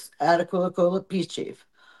 one was Attaculla Peace Chief.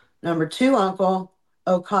 Number two uncle,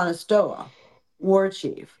 Oconostoa, War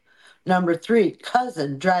Chief. Number three,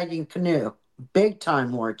 cousin, Dragging Canoe, big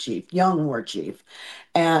time war chief, young war chief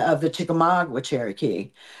of the Chickamauga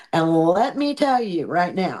Cherokee. And let me tell you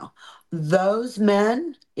right now, those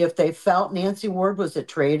men, if they felt Nancy Ward was a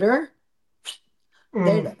traitor,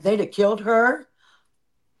 Mm. they'd have killed her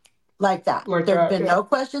like that. Like There'd that, been yeah. no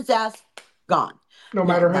questions asked, gone. No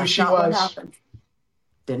Now, matter who that's she not what was. happened.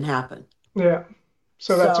 Didn't happen. Yeah.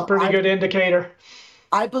 So that's a So pretty good indicator.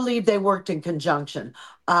 I believe they worked in conjunction.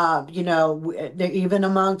 Even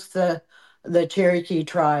amongst the Cherokee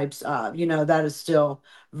tribes, that is still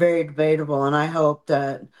very debatable. And I hope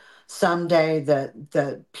that someday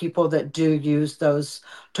the people that do use those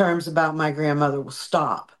terms about my grandmother will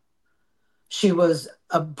stop. She was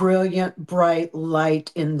a brilliant, bright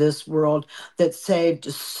light in this world that saved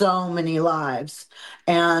so many lives.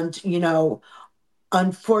 And,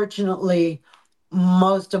 unfortunately,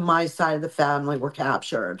 most of my side of the family were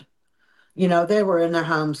captured. They were in their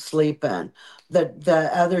homes sleeping. The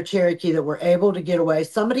other Cherokee that were able to get away,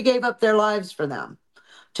 somebody gave up their lives for them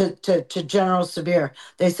to General Severe.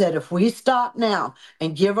 They said, if we stop now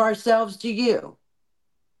and give ourselves to you,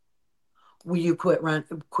 will you quit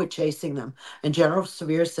chasing them? And General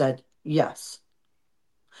Severe said, yes.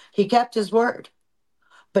 He kept his word,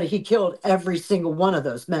 but he killed every single one of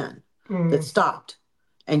those men that Mm-hmm. stopped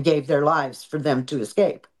and gave their lives for them to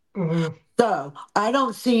escape. Mm-hmm. So I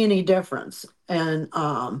don't see any difference in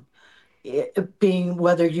it being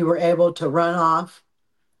whether you were able to run off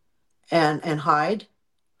and hide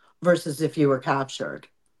versus if you were captured.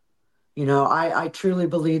 I truly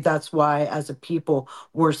believe that's why, as a people,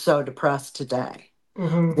 we're so depressed today.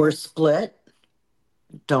 Mm-hmm. We're split.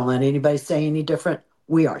 Don't let anybody say any different.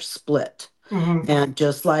 We are split. Mm-hmm. And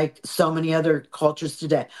just like so many other cultures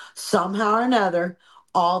today, somehow or another,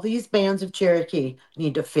 all these bands of Cherokee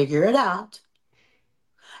need to figure it out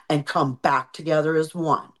and come back together as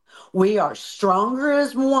one. We are stronger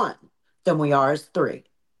as one than we are as three.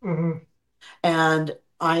 Mm-hmm. And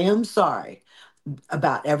I am sorry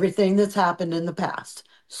about everything that's happened in the past.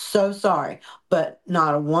 So sorry. But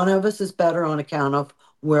not a one of us is better on account of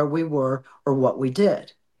where we were or what we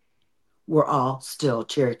did. We're all still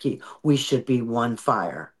Cherokee. We should be one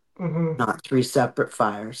fire, Mm-hmm. not three separate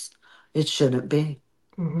fires. It shouldn't be.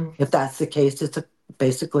 Mm-hmm. If that's the case, it's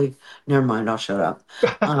basically, never mind, I'll shut up.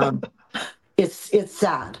 Um, it's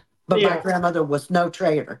sad. But my Yeah. grandmother was no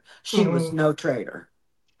traitor. She was Mm-hmm. no traitor.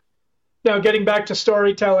 Now, getting back to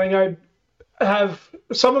storytelling, I have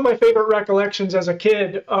some of my favorite recollections as a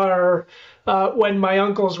kid are when my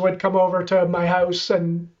uncles would come over to my house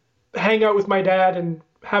and hang out with my dad and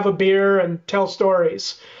have a beer and tell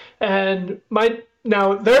stories. And my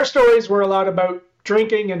now their stories were a lot about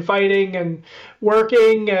drinking and fighting and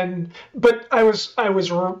working, and but I was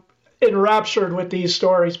enraptured with these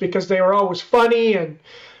stories because they were always funny, and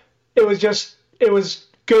it was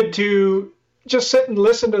good to just sit and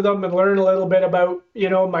listen to them and learn a little bit about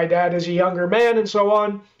my dad as a younger man and so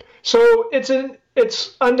on. So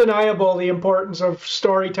it's undeniable the importance of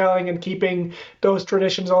storytelling and keeping those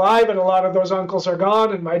traditions alive. And a lot of those uncles are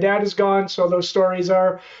gone, and my dad is gone, so those stories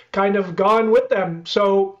are kind of gone with them.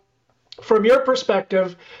 So from your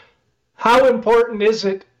perspective, how important is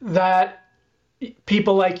it that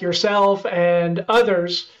people like yourself and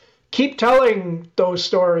others keep telling those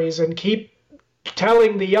stories and keep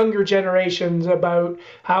telling the younger generations about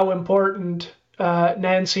how important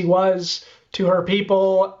Nancy was to her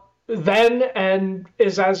people then and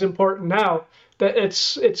is as important now? That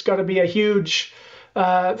it's going to be a huge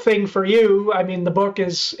thing for you. I mean, the book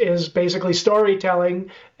is basically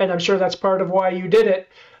storytelling, and I'm sure that's part of why you did it.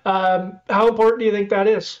 How important do you think that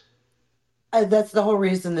is? That's the whole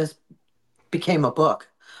reason this became a book.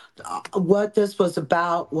 What this was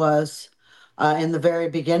about was, in the very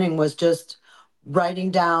beginning, was just writing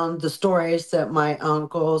down the stories that my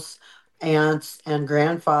uncles, aunts, and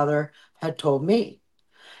grandfather had told me.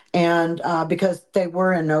 And because they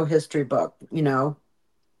were in no history book,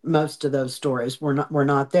 most of those stories were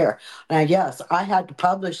not there. Now, yes, I had to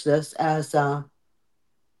publish this as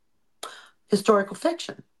historical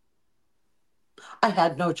fiction. I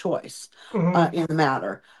had no choice Mm-hmm. in the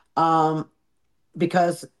matter. Um,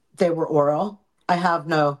 because they were oral. I have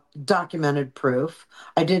no documented proof.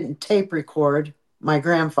 I didn't tape record my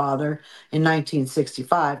grandfather in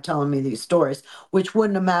 1965 telling me these stories, which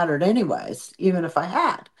wouldn't have mattered anyways, even if I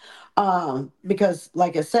had. Because,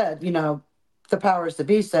 like I said, the powers that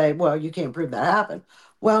be say, well, you can't prove that happened.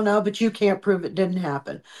 Well, no, but you can't prove it didn't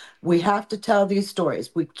happen. We have to tell these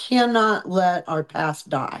stories. We cannot let our past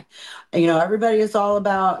die. Everybody is all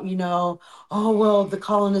about, oh, well, the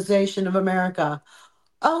colonization of America.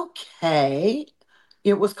 Okay,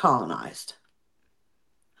 it was colonized.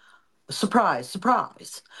 Surprise,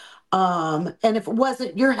 surprise. And if it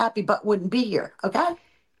wasn't, your happy butt wouldn't be here. Okay,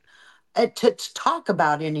 and to talk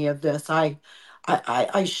about any of this, I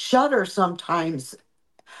shudder sometimes,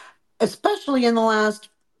 especially in the last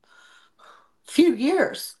few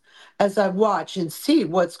years, as I watch and see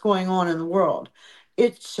what's going on in the world.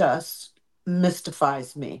 It just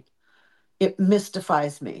mystifies me. It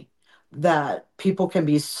mystifies me that people can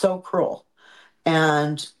be so cruel.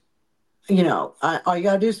 And all you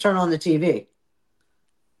got to do is turn on the TV.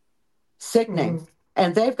 Sickening. Mm-hmm.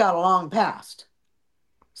 And they've got a long past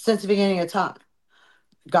since the beginning of time.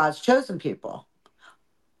 God's chosen people,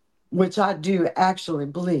 which I do actually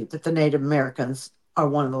believe that the Native Americans are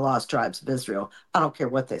one of the lost tribes of Israel. I don't care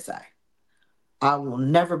what they say. I will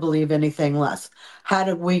never believe anything less. How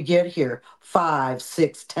did we get here 5,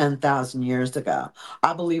 6, 10,000 years ago?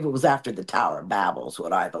 I believe it was after the Tower of Babel, is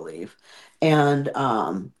what I believe. And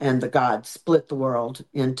the God split the world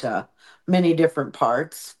into many different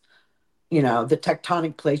parts. You know, the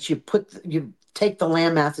tectonic plates, you take the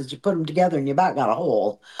land masses, you put them together, and you about got a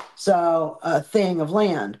hole. So a thing of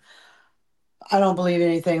land. I don't believe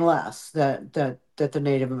anything less that the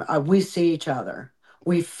Native we see each other,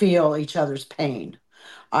 we feel each other's pain.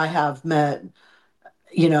 I have met,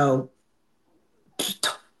 you know,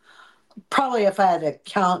 probably if I had to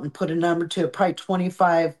count and put a number to it, probably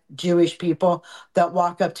 25 Jewish people that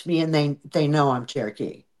walk up to me and they know I'm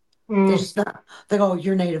Cherokee. They Mm, just not. They go,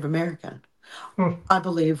 "You're Native American." mm, I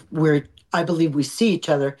believe we're. I believe we see each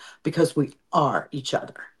other because we are each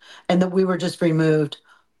other, and that we were just removed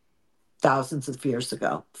thousands of years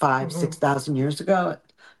ago, five, mhm. 6,000 years ago.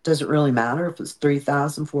 It doesn't really matter if it's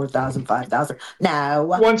 3,000, 4,000, 5,000. No,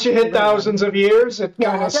 Once you it hit really thousands doesn't. of years, it kind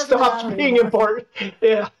Yeah, of it doesn't stops matter being anymore. important.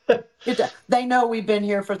 Yeah. They know we've been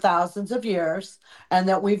here for thousands of years and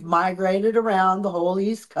that we've migrated around the whole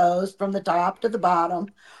East Coast from the top to the bottom.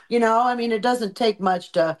 I mean, it doesn't take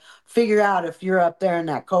much to figure out if you're up there in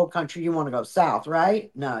that cold country, you want to go south,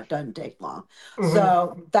 right? No, it doesn't take long. Mhm,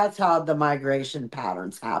 So that's how the migration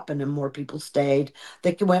patterns happen, and more people stayed.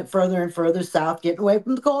 They went further and further south, getting away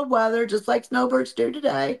from the cold weather, just like snowbirds do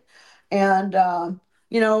today. And,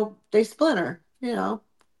 they splinter,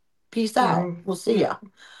 peace out. mhm, We'll see yeah. ya,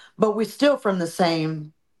 but we're still from the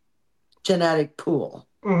same genetic pool.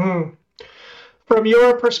 Mhm. From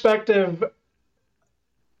your perspective,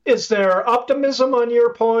 is there optimism on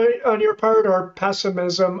your part or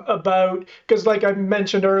pessimism about, because like I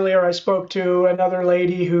mentioned earlier, I spoke to another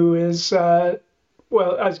lady who is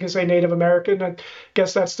well, I was going to say Native American. I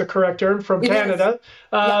guess that's the correct term, from It is. Canada.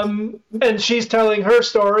 Yep. And she's telling her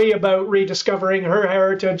story about rediscovering her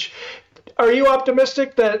heritage. Are you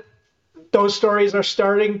optimistic that those stories are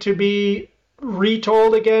starting to be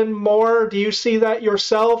retold again more? Do you see that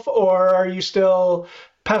yourself, or are you still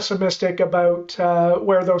pessimistic about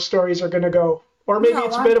where those stories are going to go? Or maybe No,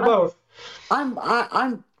 it's a bit of both.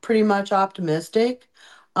 I'm pretty much optimistic.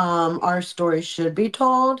 Our story should be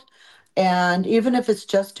told, and even if it's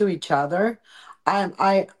just to each other,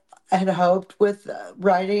 I had hoped with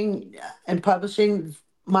writing and publishing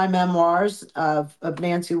my memoirs of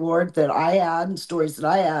Nancy Ward that I had and stories that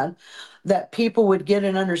I had, that people would get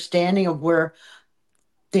an understanding of where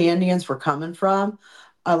the Indians were coming from.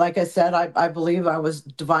 Like I said, I believe I was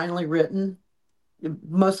divinely written,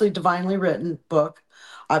 mostly divinely written book.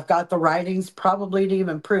 I've got the writings probably to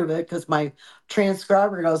even prove it because my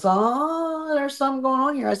transcriber goes, "Oh, there's something going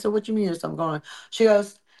on here." I said, "What do you mean there's something going on?" She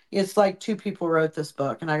goes, "It's like two people wrote this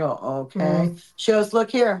book." And I go, "Okay." Mm-hmm. She goes,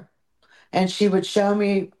 "Look here." And she would show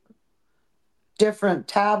me different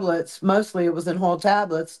tablets, mostly it was in whole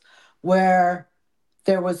tablets, where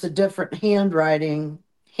there was a different handwriting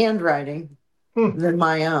Hmm. than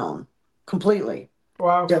my own, completely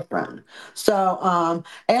Wow. different. So,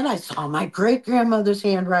 and I saw my great grandmother's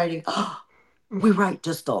handwriting. Oh, we write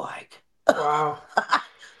just alike. Wow.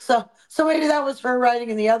 So maybe that was her writing,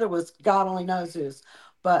 and the other was God only knows whose.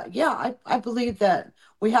 But yeah, I believe that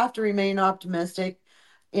we have to remain optimistic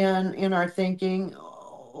in our thinking,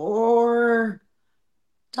 or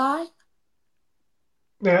die.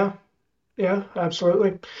 Yeah. Yeah.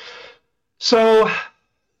 Absolutely. So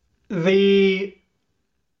the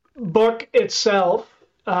book itself.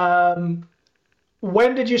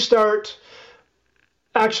 When did you start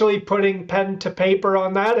actually putting pen to paper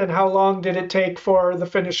on that, and how long did it take for the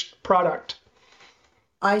finished product?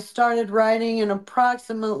 I started writing in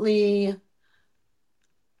approximately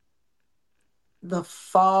the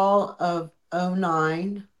fall of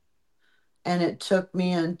 '09, and it took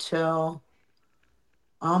me until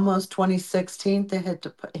almost 2016 to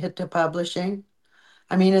hit to publishing.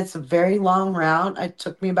 I mean, it's a very long route. It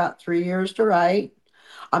took me about 3 years to write.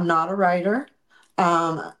 I'm not a writer,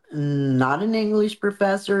 not an English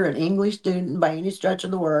professor, an English student by any stretch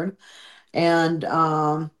of the word. And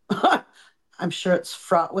I'm sure it's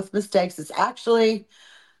fraught with mistakes. It's actually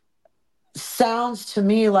sounds to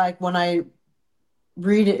me like when I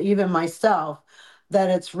read it, even myself, that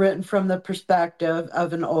it's written from the perspective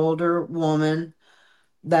of an older woman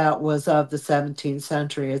that was of the 17th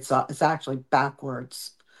century. It's actually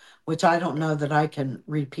backwards, which I don't know that I can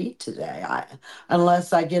repeat today.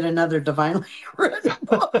 Unless I get another divinely written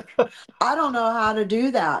book. I don't know how to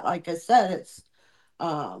do that. Like I said,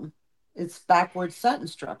 um, it's backwards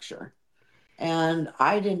sentence structure, And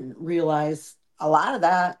I didn't realize a lot of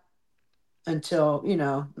that until,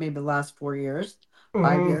 maybe the last 4 years,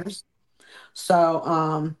 five Mm-hmm. years. So,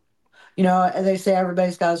 and they say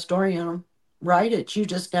everybody's got a story in them. Write it. You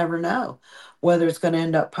just never know whether it's going to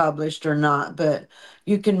end up published or not. But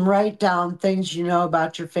you can write down things you know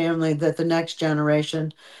about your family that the next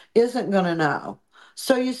generation isn't going to know.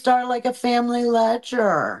 So you start like a family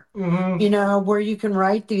ledger, Mm-hmm. where you can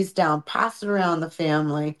write these down, pass it around the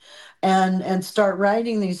family, and start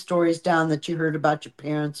writing these stories down that you heard about your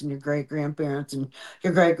parents and your great grandparents and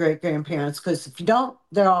your great great grandparents. Because if you don't,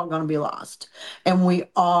 they're all going to be lost. And we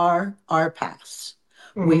are our past.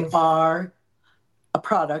 We Mm-hmm. are a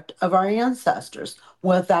product of our ancestors.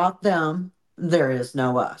 Without them, there is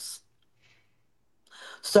no us.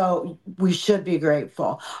 So we should be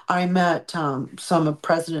grateful. I met some of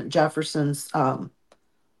President Jefferson's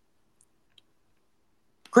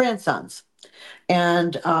grandsons,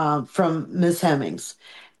 and from Miss Hemings.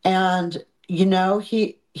 And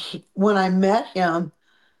he when I met him,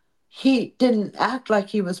 he didn't act like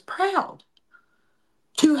he was proud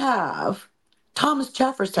to have Thomas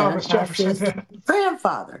Jefferson Thomas as Jefferson. his Yeah.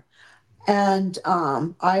 grandfather. And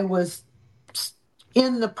I was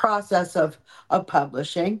in the process of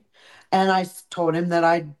publishing, and told him that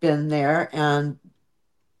I'd been there and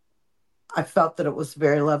I felt that it was a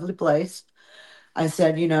very lovely place. I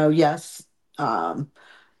said, yes, um,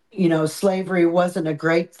 slavery wasn't a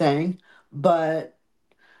great thing, but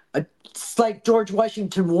it's like George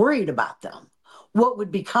Washington worried about them. What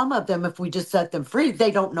would become of them if we just set them free?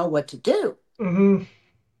 They don't know what to do. Mm-hmm.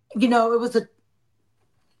 It was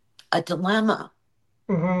a dilemma.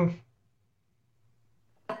 Mm-hmm.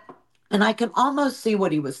 And I can almost see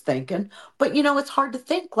what he was thinking. But, it's hard to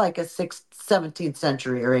think like a 17th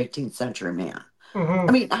century or 18th century man. I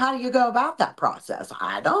Mm-hmm. mean, how do you go about that process?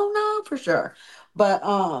 I don't know for sure. But,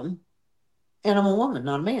 and I'm a woman,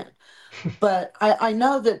 not a man. But I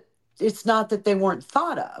know that it's not that they weren't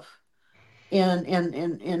thought of.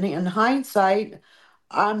 In hindsight,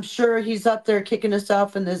 I'm sure he's up there kicking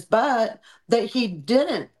himself in his butt that he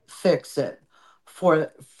didn't fix it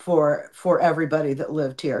for everybody that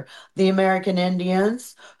lived here. The American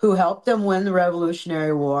Indians who helped them win the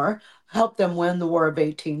Revolutionary War, helped them win the War of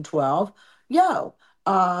 1812. Yo,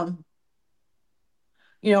 um,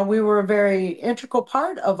 we were a very integral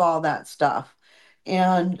part of all that stuff.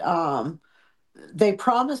 And they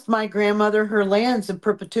promised my grandmother her lands in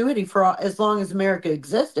perpetuity for as long as America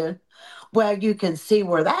existed. Well, you can see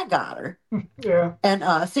where that got her. Yeah. And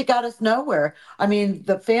it got us nowhere. I mean,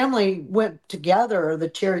 the family went together, or the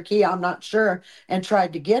Cherokee, I'm not sure, and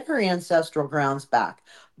tried to get her ancestral grounds back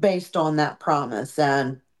based on that promise.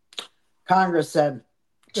 And Congress said,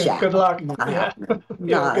 Yeah. Good ciao, luck. not Yeah. happening,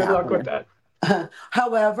 Yeah. not Good luck with happening. that.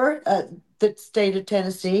 However, the state of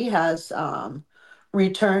Tennessee has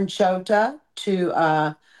returned Chota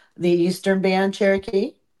to the Eastern Band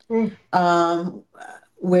Cherokee, Mm, um,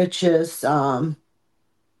 which is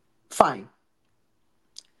fine.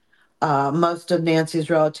 Most of Nancy's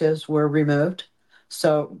relatives were removed,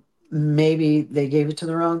 so maybe they gave it to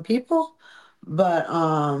the wrong people, but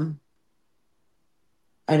I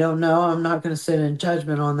don't know. I'm not going to sit in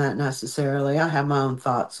judgment on that necessarily. I have my own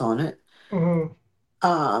thoughts on it. mm-hmm.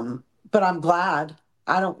 But I'm glad.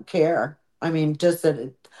 I don't care. I mean, just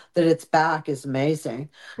that it's back is amazing.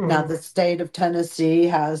 Now, Mm-hmm. the state of Tennessee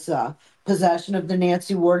has possession of the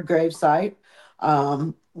Nancy Ward gravesite,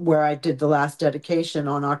 where I did the last dedication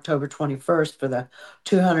on October 21st for the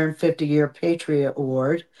 250-year Patriot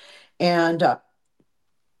Award, and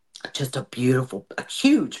just a beautiful, a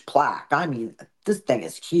huge plaque. I mean, this thing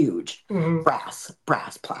is huge, Mm-hmm. brass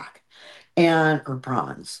plaque, and or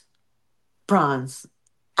bronze.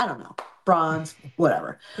 I don't know, bronze,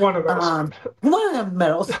 whatever. One of those. Um, One of the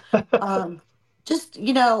medals. Um, just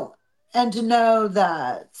and to know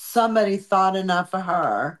that somebody thought enough of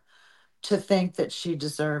her to think that she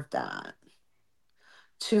deserved that.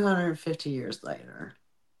 250 years later.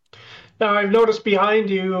 Now, I've noticed behind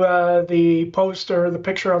you the poster, the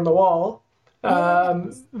picture on the wall.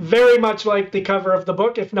 Yes, Very much like the cover of the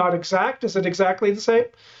book, if not exact. Is it exactly the same?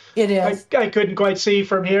 it I, is. I couldn't quite see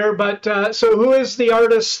from here, but so who is the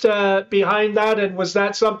artist behind that? And was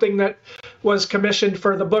that something that was commissioned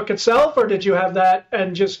for the book itself, or did you have that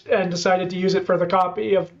and decided to use it for the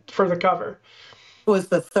copy of for the cover? Was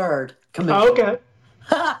the third Oh, commission. okay.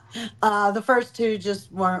 The first two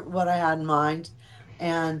just weren't what I had in mind.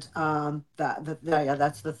 And yeah,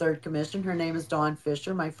 that's the third commission. Her name is Dawn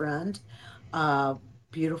Fisher, my friend, uh,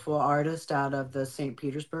 beautiful artist out of the St.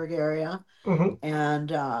 Petersburg area, Mm-hmm.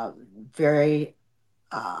 and very.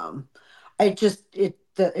 Um, it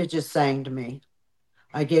just sang to me.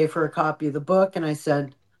 I gave her a copy of the book and I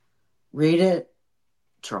said, read it,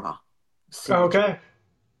 draw, see what you. Okay.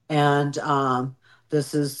 And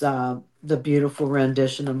this is the beautiful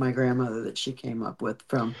rendition of my grandmother that she came up with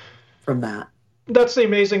from that. That's the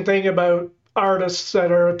amazing thing about artists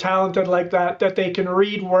that are talented like that they can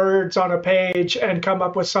read words on a page and come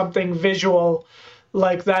up with something visual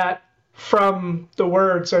like that from the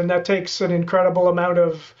words, and that takes an incredible amount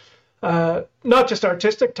of not just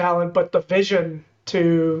artistic talent but the vision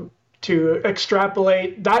to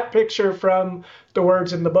extrapolate that picture from the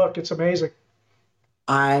words in the book. It's amazing.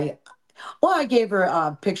 I Well, I gave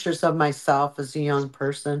her pictures of myself as a young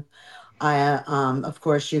person. Of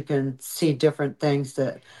course, you can see different things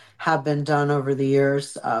that have been done over the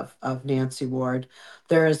years of Nancy Ward.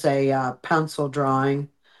 There is a pencil drawing,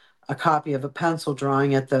 a copy of a pencil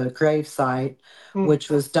drawing at the gravesite, Hmm. which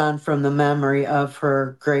was done from the memory of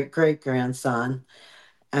her great great grandson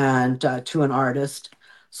and to an artist.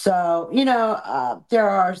 So, there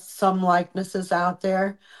are some likenesses out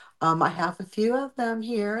there. I have a few of them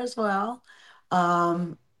here as well.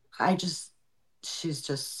 Um, I just, she's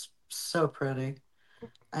just so pretty.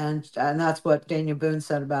 And that's what Daniel Boone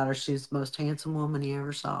said about her. She's the most handsome woman he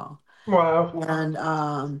ever saw. Wow.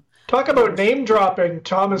 And Talk about there's, name dropping.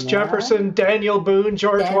 Thomas yeah, Jefferson, Daniel Boone,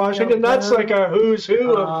 George Daniel Washington. That's like Boone. a who's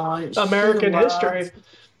who of Uh, she American history. loved,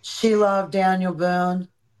 she loved Daniel Boone.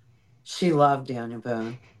 She loved Daniel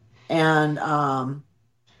Boone. And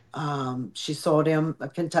she sold him a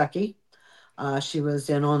Kentucky. She was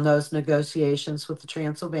in on those negotiations with the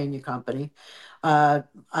Transylvania Company. Uh,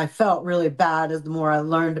 I felt really bad as the more I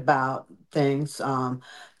learned about things.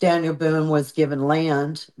 Daniel Boone was given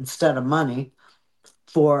land instead of money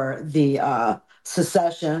for the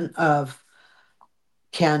secession of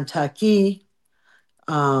Kentucky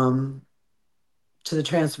um, to the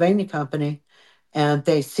Transylvania Company, and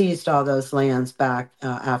they seized all those lands back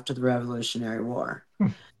after the Revolutionary War.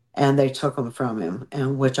 And they took them from him,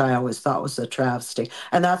 and which I always thought was a travesty.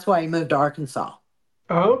 And that's why he moved to Arkansas.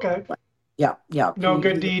 Oh, okay. Yep, yep. No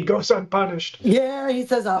good deed goes unpunished. Yeah, he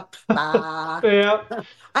says, "Up, bye." Yeah,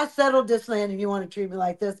 I settled this land, and you want to treat me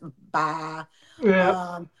like this, bye.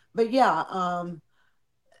 yeah. But yeah,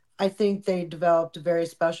 I think they developed a very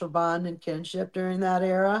special bond and kinship during that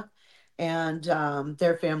era, and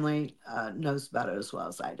their family knows about it as well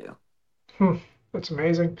as I do. Hmm. That's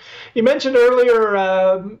amazing. You mentioned earlier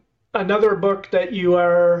another book that you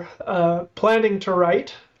are planning to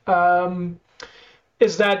write.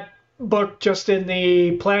 Is that book just in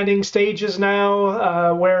the planning stages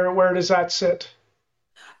now? Where does that sit?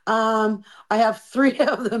 I have three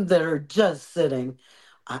of them that are just sitting.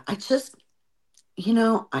 I just,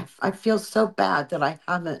 I feel so bad that I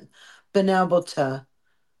haven't been able to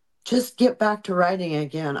just get back to writing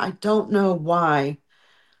again. I don't know why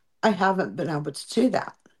I haven't been able to do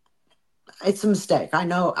that. It's a mistake. I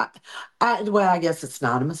know. Well, I guess it's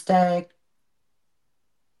not a mistake.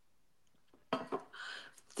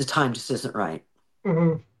 The time just isn't right.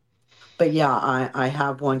 Hmm. But yeah, I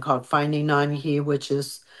have one called Finding Nani, which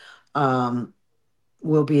is um,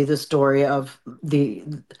 will be the story of the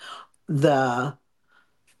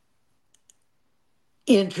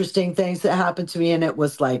interesting things that happened to me, and it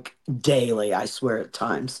was like daily, I swear at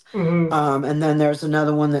times. Hmm. And then there's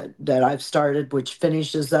another one that I've started, which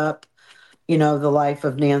finishes up, the life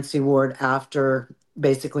of Nancy Ward after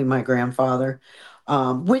basically my grandfather,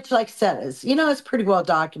 which, like I said, is, it's pretty well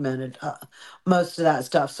documented, most of that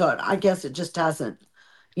stuff. So I guess it just hasn't,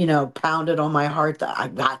 pounded on my heart that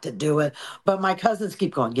I've got to do it. But my cousins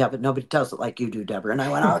keep going, yeah, but nobody tells it like you do, Deborah. And I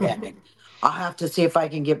went, okay, I'll have to see if I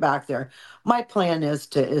can get back there. My plan is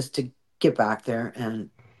to get back there and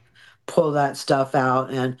pull that stuff out.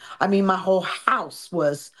 And I mean, my whole house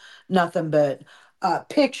was nothing but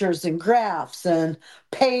pictures and graphs and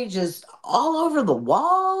pages all over the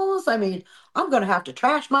walls. I mean, I'm going to have to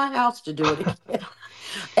trash my house to do it again.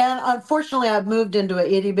 And unfortunately, I've moved into a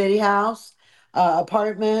itty bitty house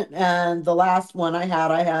apartment. And the last one I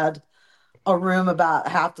had a room about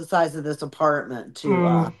half the size of this apartment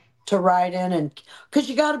Mm. to ride in, and because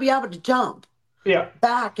you got to be able to jump Yeah.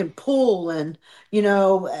 back and pull and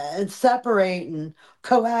and separate and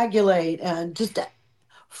coagulate and just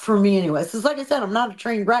for me anyway. So like I said, I'm not a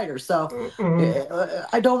trained writer, so Hmm.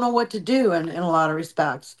 I don't know what to do in a lot of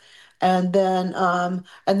respects. And then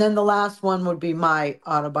the last one would be my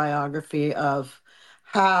autobiography of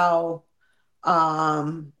how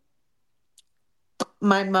um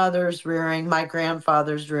my mother's rearing, my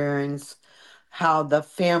grandfather's rearings, how the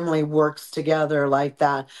family works together like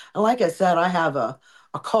that. And like I said, I have a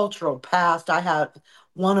cultural past. I have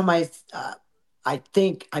one of my, I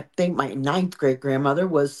think my ninth great grandmother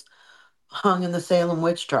was hung in the Salem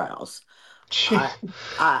witch trials. I, Jeez.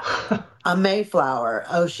 I, a Mayflower,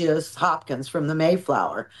 Oceus Hopkins from the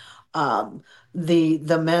Mayflower, um, the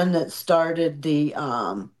men that started the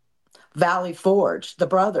Valley Forge, the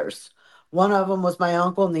brothers. One of them was my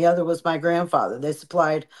uncle, and the other was my grandfather. They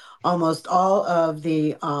supplied almost all of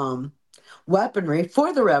the weaponry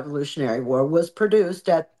for the Revolutionary War was produced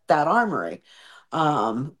at that armory.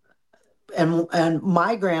 Um, and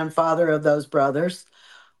my grandfather of those brothers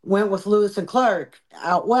went with Lewis and Clark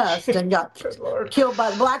out west and got Good Lord. killed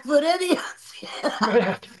by the Blackfoot Indians.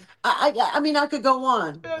 Man, I mean, I could go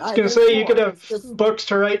on. I was going to There's say you could more. have It's just books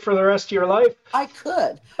to write for the rest of your life. I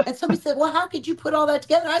could. And somebody said, "Well, how could you put all that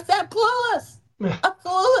together?" I said, "I'm clueless. I'm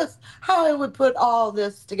clueless how I would put all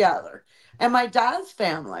this together." And my dad's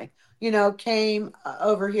family, came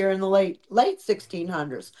over here in the late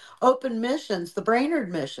 1600s, opened missions, the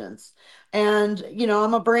Brainerd missions, and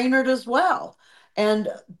I'm a Brainerd as well. And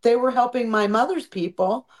they were helping my mother's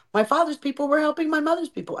people. My father's people were helping my mother's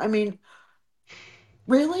people. I mean,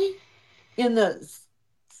 really, in the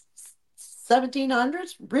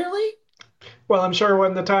 1700s, really? Well, I'm sure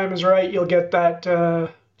when the time is right, you'll get that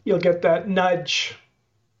nudge.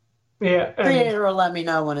 Yeah, and Creator will let me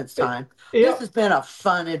know when it's time. This yep. has been a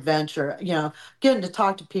fun adventure, getting to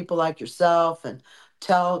talk to people like yourself and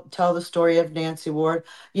tell the story of Nancy Ward,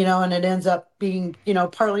 and it ends up being,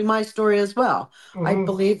 partly my story as well. I Hmm.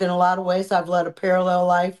 believe in a lot of ways I've led a parallel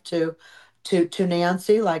life to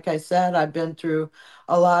Nancy. Like I said, I've been through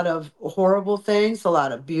a lot of horrible things, a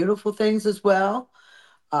lot of beautiful things as well.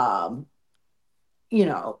 Um, you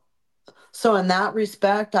know, so in that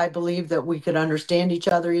respect, I believe that we could understand each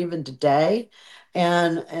other even today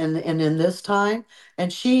and in this time.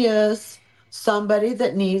 And she is somebody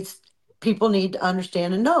that people need to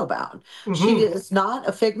understand and know about. She Hmm. is not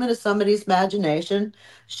a figment of somebody's imagination.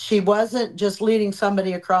 She wasn't just leading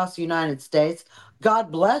somebody across the United States.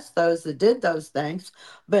 God bless those that did those things.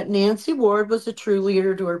 But Nancy Ward was a true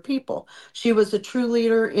leader to her people. She was a true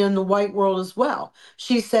leader in the white world as well.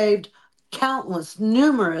 She saved countless,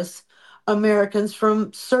 numerous Americans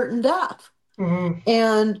from certain death. Hmm.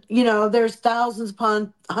 And, there's thousands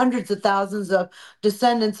upon hundreds of thousands of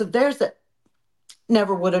descendants of theirs that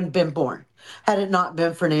never would have been born had it not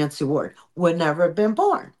been for Nancy Ward, would never have been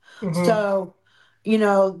born. Hmm. So,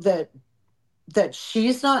 that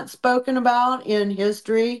she's not spoken about in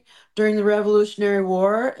history during the Revolutionary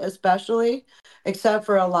War, especially, except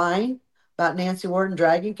for a line about Nancy Ward and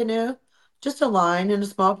Dragon Canoe, just a line in a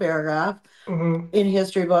small paragraph Hmm. in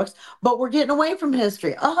history books, but we're getting away from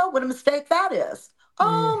history. Oh, what a mistake that is. Mm.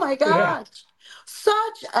 Oh my Yeah. gosh.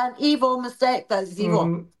 Such an evil mistake. That is evil.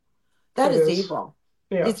 Hmm. That It is is. evil.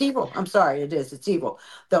 Yeah. It's evil. I'm sorry, it is. It's evil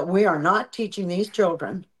that we are not teaching these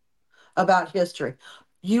children about history.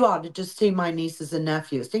 You ought to just see my nieces and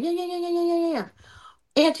nephews. Yeah, yeah, yeah, yeah, yeah, yeah, yeah.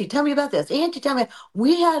 Auntie, tell me about this. Auntie, tell me.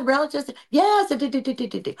 We had relatives. Yes,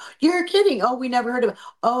 you're kidding. Oh, we never heard of it.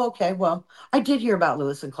 Oh, okay. Well, I did hear about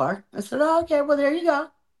Lewis and Clark. I said, oh, okay. Well, there you go.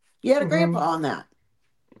 You had a grandpa Hmm. on that.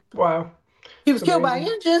 Wow. He It's was killed by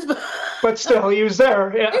amazing. Injuns, but But still, he was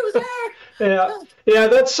there. he Yeah. was Yeah. there. Yeah.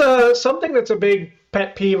 That's something that's a big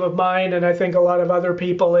pet peeve of mine, and I think a lot of other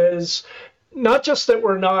people is not just that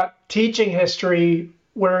we're not teaching history,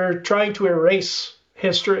 we're trying to erase We're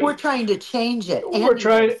history. trying to change it We're and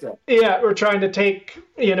trying, erase it. yeah, we're trying to take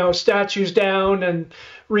statues down and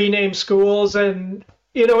rename schools, and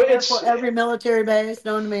Therefore, every military base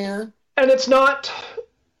known to man. it's not.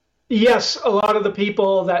 Yes, a lot of the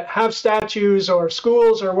people that have statues or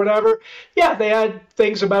schools or whatever, yeah, they had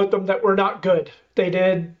things about them that were not good. They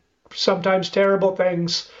did sometimes terrible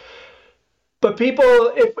things. But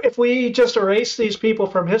people, if we just erase these people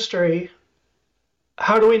from history,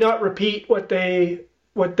 how do we not repeat what they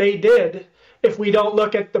did if we don't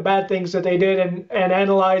look at the bad things that they did and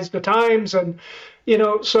analyze the times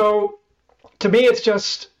so to me it's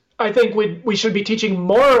just I think we should be teaching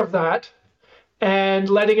more of that and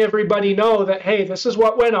letting everybody know that hey, this is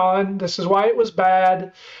what went on, this is why it was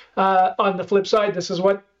bad. On the flip side, this is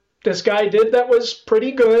what this guy did that was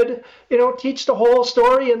pretty good. Teach the whole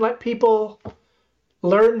story and let people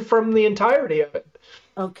learn from the entirety of it.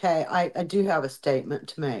 Okay, I do have a statement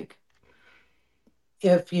to make.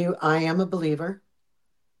 I am a believer.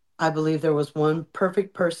 I believe there was one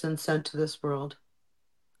perfect person sent to this world,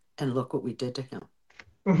 and look what we did to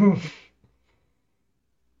him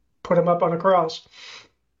Put him up on a cross.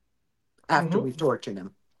 after Hmm. we tortured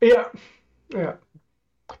him. Yeah, yeah,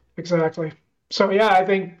 exactly. So yeah, I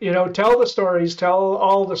think tell the stories, tell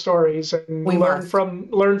all the stories, and We must.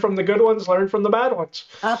 learn from the good ones, learn from the bad ones.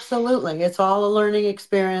 Absolutely. It's all a learning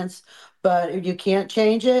experience. But if you can't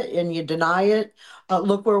change it and you deny it,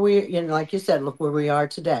 look where we, like you said, look where we are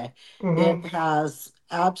today. It Hmm. has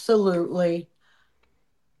absolutely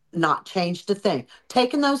not changed a thing.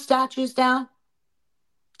 Taking those statues down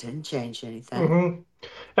didn't change anything. Hmm.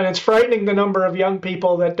 And it's frightening the number of young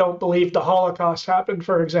people that don't believe the Holocaust happened,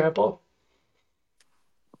 for example.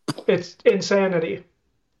 It's insanity.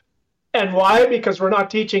 And why? Because we're not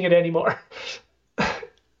teaching it anymore.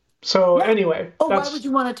 So Yeah. anyway, Oh, why would that's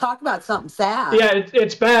you want to talk about something sad? yeah,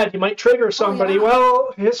 it's bad. You might trigger Oh, somebody. yeah.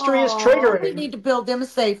 Well, history is Oh, we triggering. need to build them a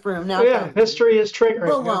safe room now, Yeah, don't we? history is triggering.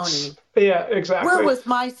 It's Baloney. yeah, Where exactly. was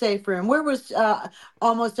my safe room? Where was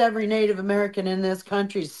almost every Native American in this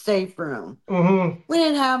country's safe room? Hmm. We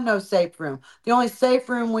didn't have no safe room. The only safe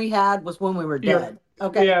room we had was when we were You're dead.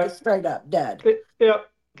 Okay, yeah, just straight up dead. yeah.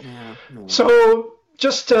 Yeah, no. So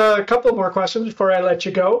just a couple more questions before I let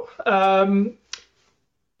you go.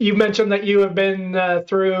 You mentioned that you have been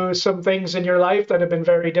through some things in your life that have been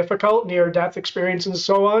very difficult, near death experience and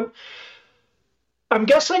so on. I'm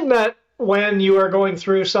guessing that when you are going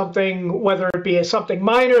through something, whether it be something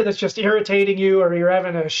minor that's just irritating you, or you're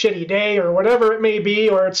having a shitty day, or whatever it may be,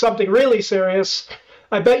 or it's something really serious,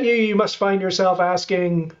 I bet you must find yourself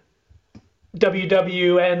asking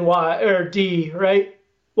WWNY or D, right?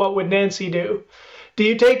 What would Nancy do? Do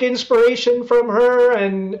you take inspiration from her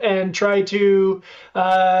and try to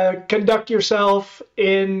conduct yourself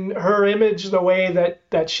in her image the way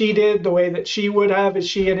that she did, the way that she would have? Is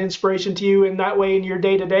she an inspiration to you in that way in your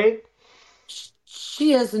day to day?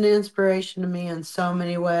 She is an inspiration to me in so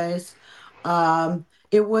many ways.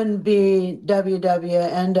 It wouldn't be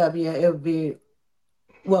WWNW, it would be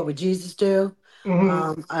what would Jesus do?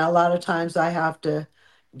 Mm-hmm. A lot of times I have to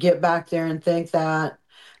get back there and think that.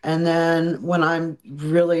 And then when I'm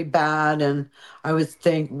really bad, and I would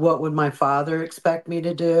think, what would my father expect me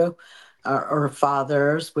to do? Or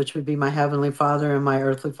fathers, which would be my heavenly father and my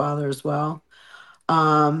earthly father as well.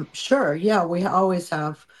 Sure, yeah, we always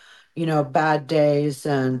have, bad days,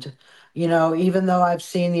 and even though I've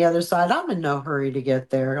seen the other side, I'm in no hurry to get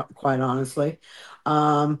there, quite honestly.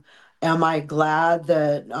 Um, am I glad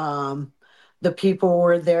that the people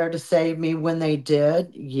were there to save me when they did?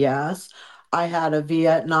 Yes. I had a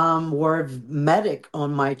Vietnam War medic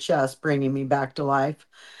on my chest bringing me back to life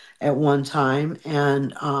at one time,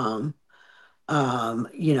 and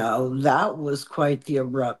that was quite the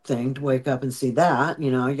abrupt thing to wake up and see that.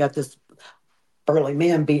 You got this burly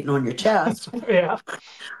man beating on your chest, Yeah.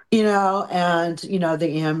 and,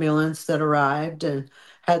 the ambulance that arrived and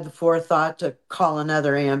had the forethought to call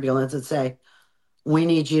another ambulance and say, we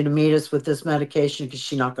need you to meet us with this medication because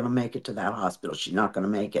she's not going to make it to that hospital. She's not going to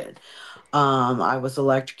make it. I was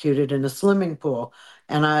electrocuted in a swimming pool,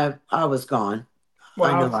 and I was gone.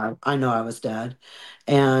 Wow. I know I was dead.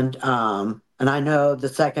 And I know the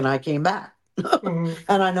second I came back. Mm-hmm.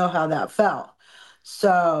 And I know how that felt.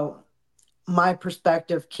 So my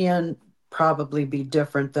perspective can probably be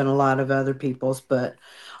different than a lot of other people's, but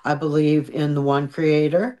I believe in the one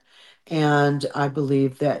creator, and I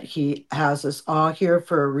believe that he has us all here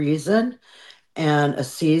for a reason and a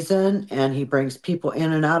season, and he brings people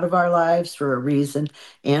in and out of our lives for a reason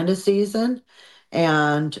and a season.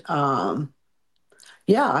 And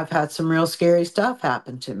yeah, I've had some real scary stuff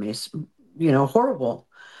happen to me. Horrible,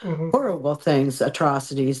 Mm-hmm. horrible things,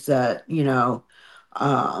 atrocities that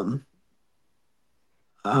um,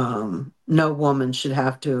 no woman should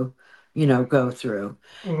have to, go through.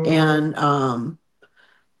 Mm-hmm. And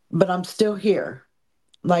but I'm still here.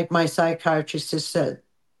 Like my psychiatrist just said,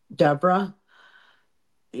 Deborah,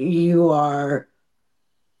 you are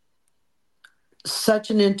such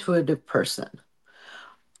an intuitive person,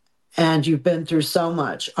 and you've been through so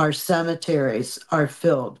much. Our cemeteries are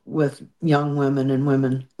filled with young women and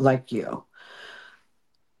women like you.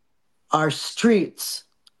 Our streets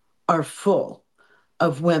are full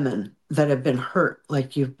of women that have been hurt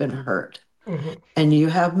like you've been hurt. Mm-hmm. And you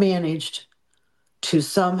have managed to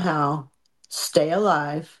somehow stay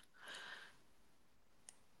alive.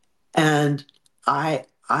 And I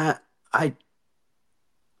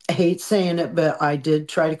hate saying it, but I did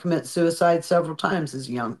try to commit suicide several times as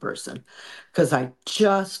a young person because I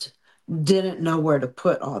just didn't know where to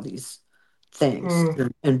put all these things Mm-hmm.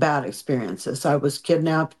 and bad experiences. I was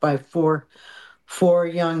kidnapped by four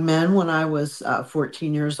young men when I was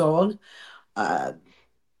 14 years old. Uh,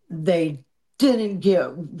 they didn't get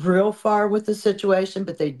real far with the situation,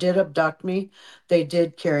 but they did abduct me. They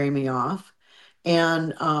did carry me off,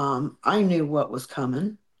 and I knew what was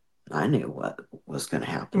coming. I knew what was going to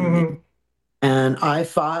happen to me, Mm-hmm. and I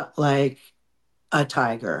fought like a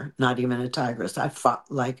tiger. Not even a tigress. I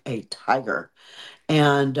fought like a tiger,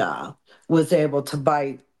 and was able to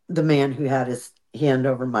bite the man who had his hand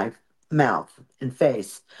over my mouth and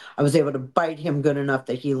face. I was able to bite him good enough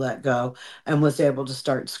that he let go and was able to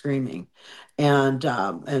start screaming. And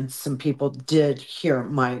some people did hear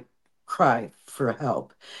my cry for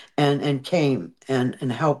help and came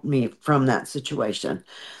and helped me from that situation.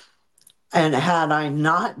 And had I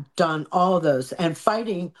not done all of those and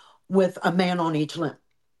fighting with a man on each limb,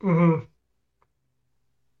 Hmm.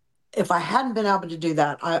 if I hadn't been able to do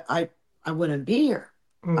that, I wouldn't be here.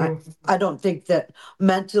 I Hmm. I don't think that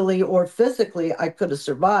mentally or physically I could have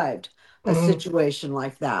survived a Hmm. situation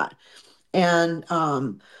like that. And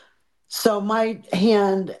so my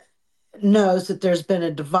hand knows that there's been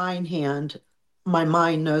a divine hand. My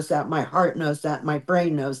mind knows that, my heart knows that, my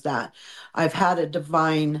brain knows that. I've had a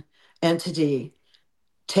divine entity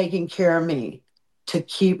taking care of me to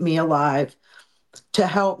keep me alive, to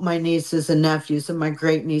help my nieces and nephews and my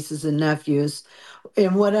great nieces and nephews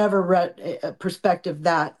in whatever perspective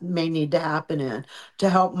that may need to happen in, to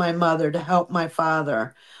help my mother, to help my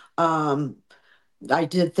father. Um, I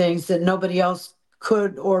did things that nobody else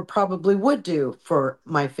could or probably would do for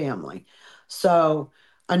my family. So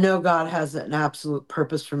I know God has an absolute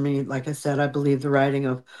purpose for me. Like I said, I believe the writing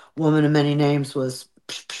of Woman of Many Names was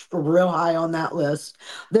real high on that list.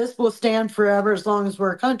 This will stand forever as long as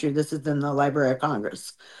we're a country. This is in the Library of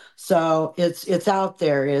Congress. So it's out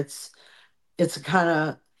there. It's kind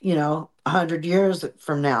of, 100 years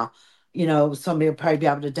from now, somebody will probably be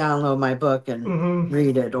able to download my book and Hmm.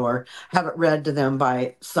 read it or have it read to them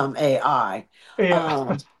by some AI. Yeah.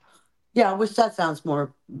 Um, yeah, which that sounds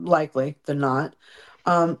more likely than not.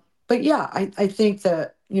 Um, but yeah, I think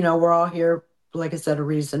that, we're all here, like I said, a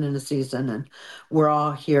reason and a season, and we're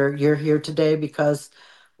all here. You're here today because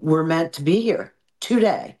we're meant to be here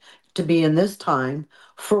today, to be in this time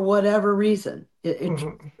for whatever reason. It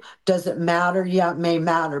Hmm. does it matter? Yeah, it may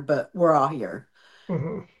matter, but we're all here.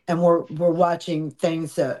 Hmm. And we're watching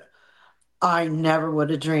things that I never would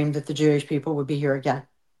have dreamed that the Jewish people would be here again.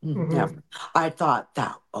 Hmm. Never. I thought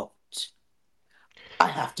that, oh, I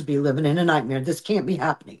have to be living in a nightmare. This can't be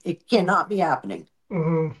happening. It cannot be happening.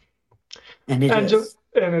 Hmm. And it is.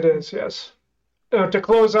 And it is, yes. To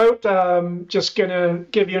close out, just going to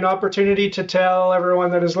give you an opportunity to tell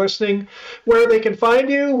everyone that is listening where they can find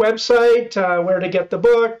you, website, where to get the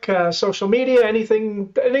book, social media,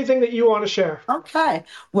 anything that you want to share. Okay.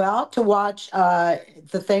 Well, to watch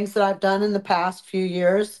the things that I've done in the past few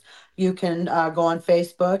years, you can go on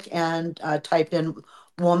Facebook and type in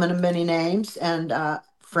Woman of Many Names and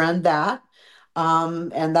friend that.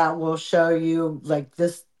 And that will show you like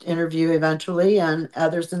this interview eventually and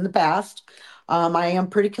others in the past. I am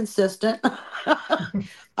pretty consistent.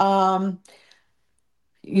 um,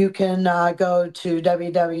 you can go to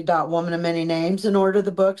www.womanofmanynames and order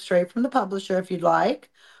the book straight from the publisher if you'd like.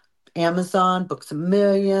 Amazon, Books a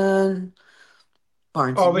Million,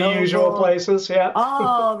 Barnes All and the usual Noble, places, yeah.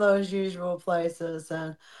 all those usual places.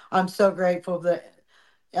 And I'm so grateful that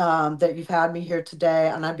you've had me here today,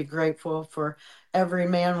 and I'd be grateful for every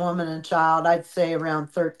man, woman, and child. I'd say around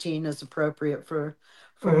 13 is appropriate for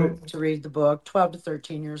Hmm. to read the book. 12 to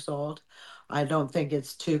 13 years old. I don't think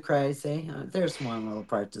it's too crazy. There's one little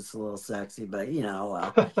part that's a little sexy, but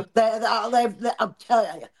well, I'll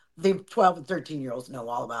tell you, the 12 and 13-year-olds know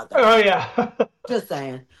all about that. Oh, yeah. Just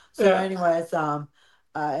saying. So, Yeah, anyways,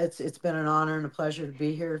 it's been an honor and a pleasure to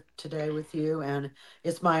be here today with you, and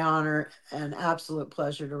it's my honor and absolute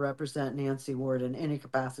pleasure to represent Nancy Ward in any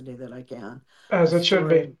capacity that I can. A as it should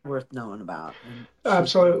be. story worth knowing about, and she's worth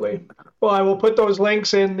Absolutely. knowing about. Well, I will put those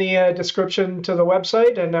links in the description to the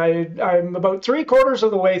website, and I'm about three-quarters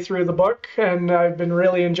of the way through the book, and I've been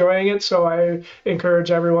really enjoying it. So I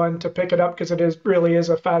encourage everyone to pick it up because it is really is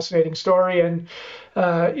a fascinating story. And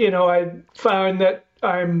I found that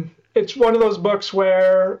it's one of those books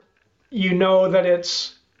where that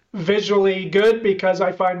it's visually good because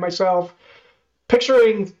I find myself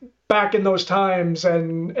picturing back in those times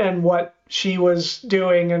and what she was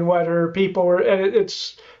doing and what her people were, and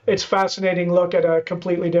it's fascinating look at a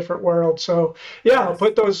completely different world. So yeah, I'll Yes.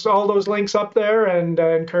 put those all those links up there and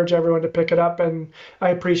encourage everyone to pick it up. And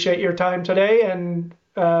I appreciate your time today, and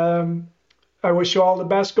I wish you all the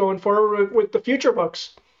best going forward with the future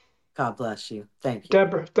books. God bless you. Thank you.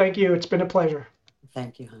 Deborah, thank you. It's been a pleasure.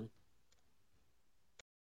 Thank you, honey.